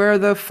stumps where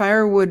the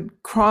fire would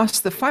cross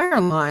the fire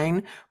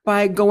line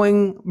by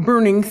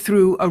burning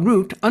through a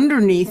root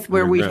underneath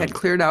where we had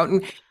cleared out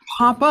and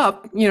pop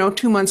up,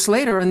 2 months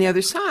later on the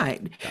other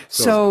side.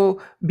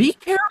 So be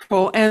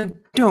careful and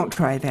don't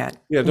try that.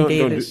 Yeah,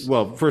 don't.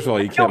 Well, first of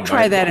all, you can't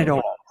try that at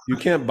all. You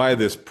can't buy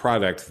this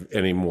product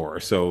anymore.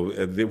 So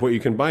what you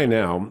can buy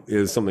now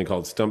is something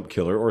called Stump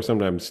Killer, or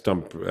sometimes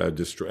Stump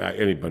Destroy,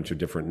 any bunch of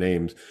different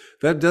names.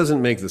 That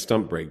doesn't make the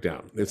stump break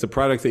down. It's a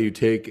product that you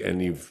take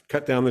and you've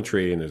cut down the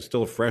tree and it's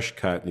still a fresh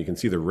cut. And you can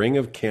see the ring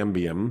of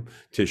cambium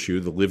tissue,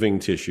 the living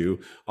tissue.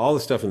 All the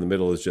stuff in the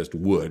middle is just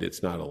wood.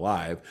 It's not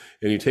alive.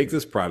 And you take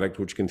this product,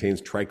 which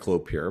contains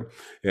triclopyr,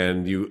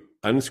 and you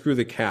unscrew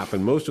the cap,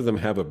 and most of them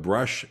have a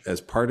brush as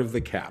part of the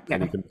cap,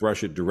 and you can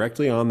brush it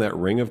directly on that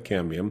ring of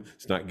cambium.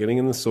 It's not getting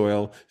in the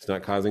soil, it's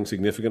not causing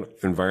significant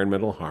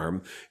environmental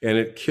harm, and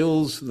it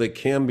kills the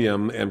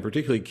cambium and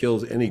particularly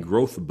kills any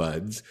growth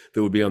buds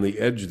that would be on the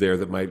edge there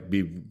that might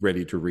be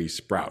ready to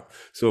re-sprout.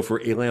 So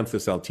for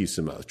Ailanthus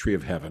altissima, tree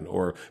of heaven,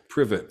 or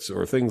privets,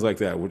 or things like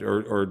that,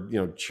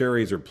 or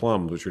cherries or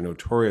plums, which are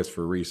notorious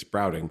for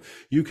re-sprouting,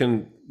 you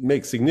can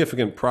make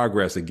significant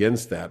progress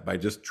against that by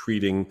just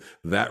treating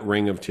that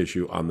ring of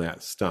tissue on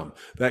that stump.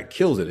 That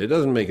kills it. It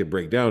doesn't make it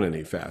break down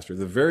any faster.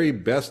 The very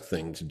best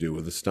thing to do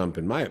with a stump,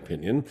 in my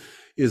opinion,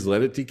 is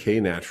let it decay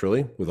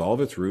naturally with all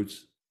of its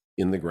roots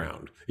in the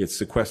ground. It's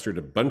sequestered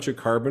a bunch of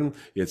carbon.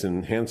 It's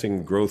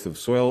enhancing growth of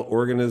soil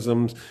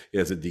organisms.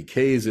 As it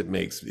decays,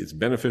 it's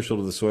beneficial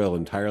to the soil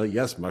entirely.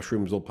 Yes,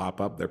 mushrooms will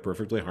pop up. They're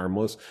perfectly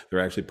harmless.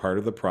 They're actually part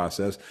of the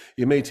process.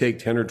 It may take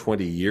 10 or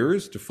 20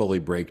 years to fully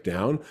break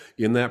down.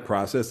 In that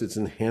process, it's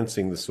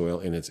enhancing the soil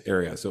in its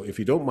area. So if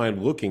you don't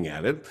mind looking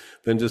at it,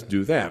 then just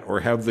do that,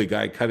 or have the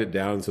guy cut it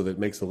down so that it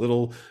makes a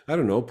little, I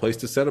don't know, place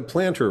to set a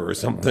planter or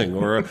something,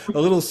 or a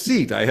little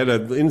seat. I had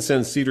an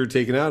incense cedar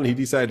taken out and he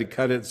decided to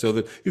cut it so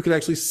that you could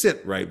actually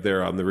sit right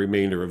there on the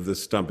remainder of the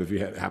stump if you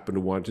happen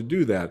to want to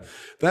do that.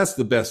 That's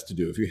the best to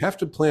do. If you have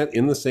to plant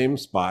in the same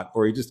spot,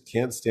 or you just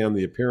can't stand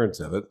the appearance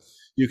of it,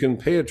 you can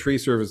pay a tree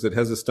service that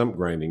has a stump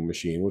grinding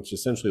machine, which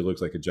essentially looks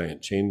like a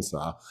giant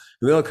chainsaw.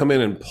 And they'll come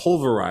in and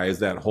pulverize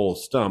that whole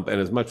stump and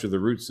as much of the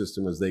root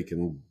system as they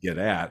can get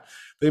at.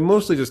 They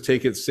mostly just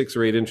take it 6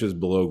 or 8 inches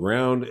below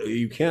ground.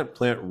 You can't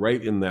plant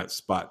right in that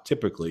spot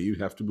typically. You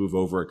have to move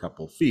over a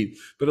couple feet,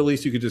 but at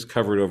least you could just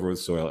cover it over with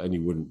soil and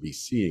you wouldn't be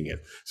seeing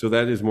it. So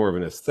that is more of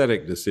an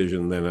aesthetic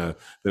decision than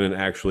an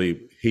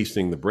actually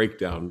hastening the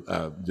breakdown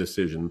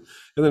decision.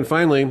 And then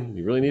finally,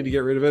 you really need to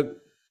get rid of it.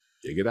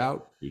 Dig it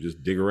out. You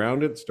just dig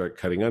around it, start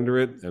cutting under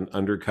it, and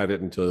undercut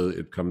it until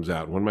it comes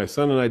out. When my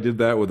son and I did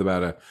that with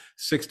about a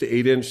 6 to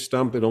 8 inch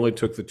stump, it only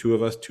took the two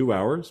of us 2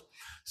 hours.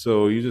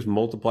 So you just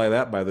multiply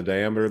that by the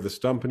diameter of the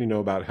stump, and you know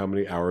about how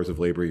many hours of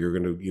labor you're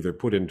going to either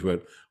put into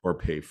it or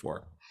pay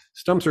for.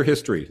 Stumps are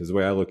history, is the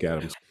way I look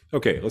at them.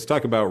 Okay, let's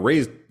talk about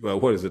raised,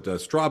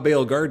 straw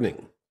bale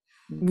gardening.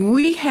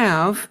 We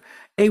have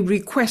a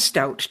request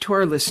out to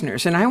our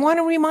listeners, and I want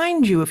to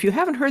remind you, if you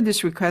haven't heard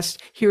this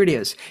request, here it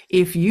is.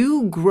 If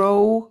you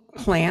grow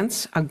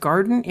plants, a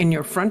garden in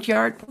your front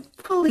yard,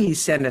 please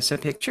send us a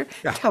picture.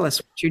 Yeah. Tell us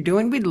what you're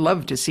doing. We'd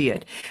love to see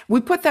it. We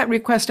put that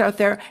request out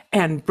there,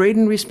 and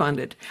Braden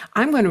responded.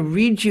 I'm going to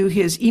read you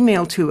his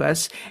email to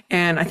us,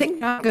 and I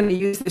think I'm going to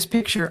use this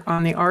picture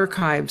on the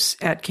archives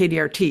at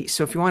KDRT.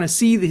 So if you want to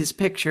see his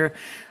picture,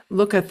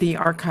 look at the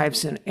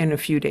archives in a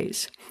few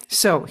days.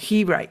 So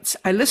he writes,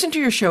 I listen to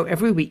your show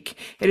every week.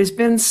 It has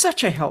been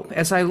such a help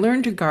as I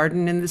learn to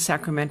garden in the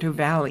Sacramento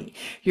Valley.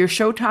 Your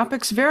show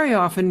topics very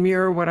often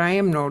mirror what I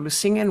am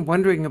noticing and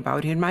wondering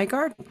about in my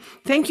garden.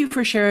 Thank you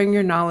for sharing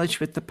your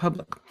knowledge with the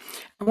public.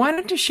 I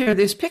wanted to share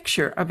this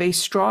picture of a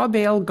straw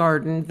bale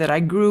garden that I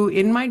grew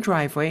in my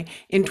driveway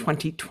in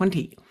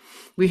 2020.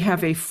 We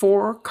have a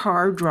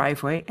 4-car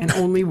driveway and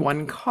only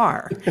 1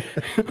 car.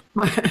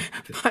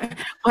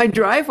 My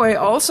driveway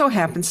also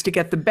happens to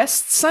get the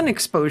best sun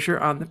exposure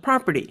on the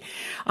property.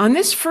 On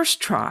this first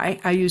try,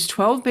 I used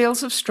 12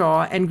 bales of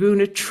straw and grew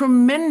a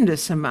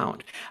tremendous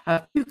amount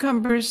of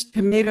cucumbers,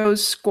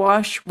 tomatoes,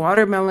 squash,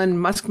 watermelon,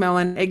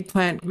 muskmelon,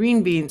 eggplant,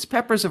 green beans,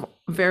 peppers of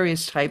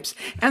various types,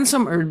 and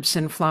some herbs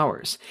and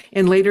flowers.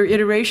 In later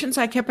iterations,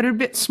 I kept it a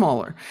bit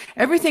smaller.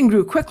 Everything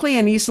grew quickly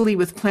and easily,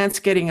 with plants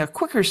getting a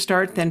quicker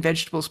start than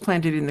vegetables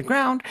planted in the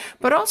ground,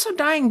 but also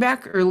dying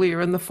back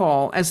earlier in the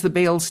fall as the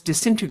bales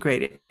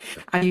disintegrated.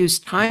 I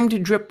used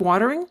timed drip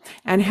watering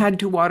and had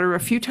to water a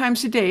few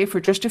times a day for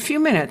just a few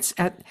minutes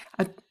at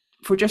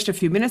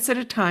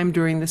a time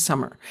during the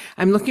summer.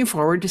 I'm looking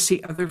forward to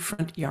see other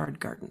front yard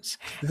gardens.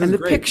 And the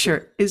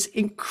picture is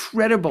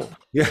incredible.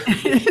 Yeah.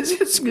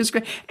 It's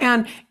great.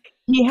 And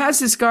he has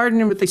this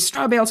garden with the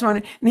straw bales on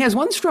it, and he has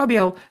one straw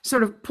bale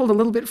sort of pulled a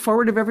little bit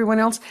forward of everyone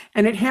else,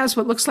 and it has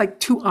what looks like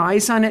 2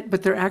 eyes on it,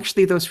 but they're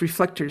actually those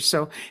reflectors.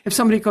 So if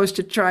somebody goes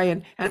to try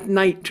and at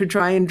night to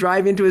try and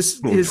drive into his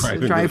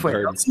driveway,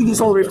 they'll see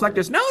these little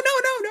reflectors. No,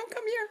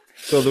 come here.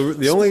 So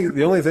the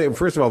only thing,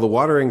 first of all, the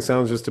watering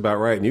sounds just about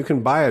right. And you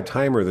can buy a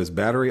timer that's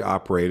battery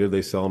operated.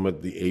 They sell them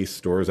at the Ace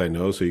stores, I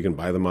know, so you can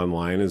buy them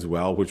online as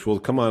well, which will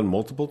come on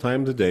multiple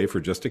times a day for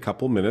just a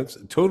couple minutes.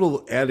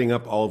 Total adding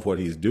up all of what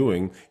he's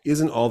doing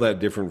isn't all that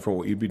different from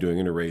what you'd be doing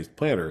in a raised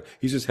planter.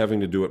 He's just having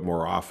to do it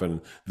more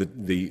often.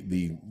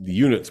 The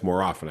units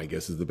more often, I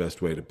guess, is the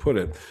best way to put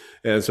it.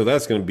 And so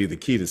that's going to be the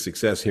key to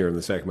success here in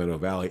the Sacramento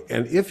Valley.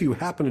 And if you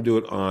happen to do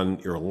it on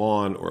your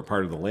lawn or a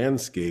part of the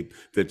landscape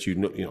that you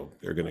know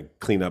they're going to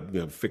clean up,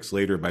 fix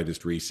later by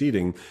just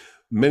reseeding,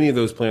 many of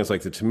those plants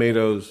like the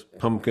tomatoes,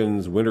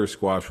 pumpkins, winter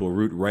squash will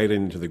root right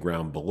into the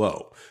ground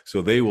below.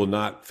 So they will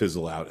not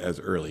fizzle out as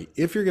early.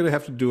 If you're going to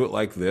have to do it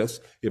like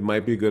this, it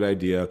might be a good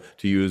idea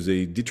to use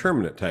a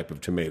determinate type of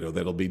tomato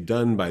that'll be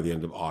done by the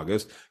end of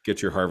August,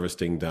 get your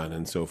harvesting done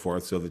and so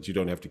forth, so that you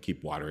don't have to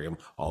keep watering them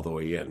all the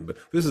way in. But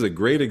this is a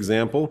great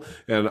example,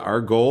 and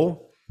our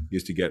goal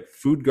is to get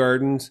food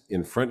gardens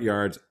in front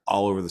yards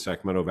all over the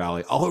Sacramento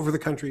Valley, all over the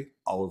country,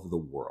 all over the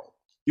world.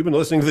 You've been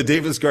listening to the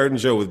Davis Garden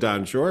Show with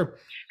Don Shore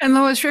and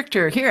Lois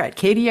Richter here at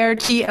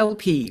KDRT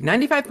LP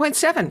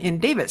 95.7 in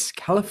Davis,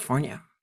 California.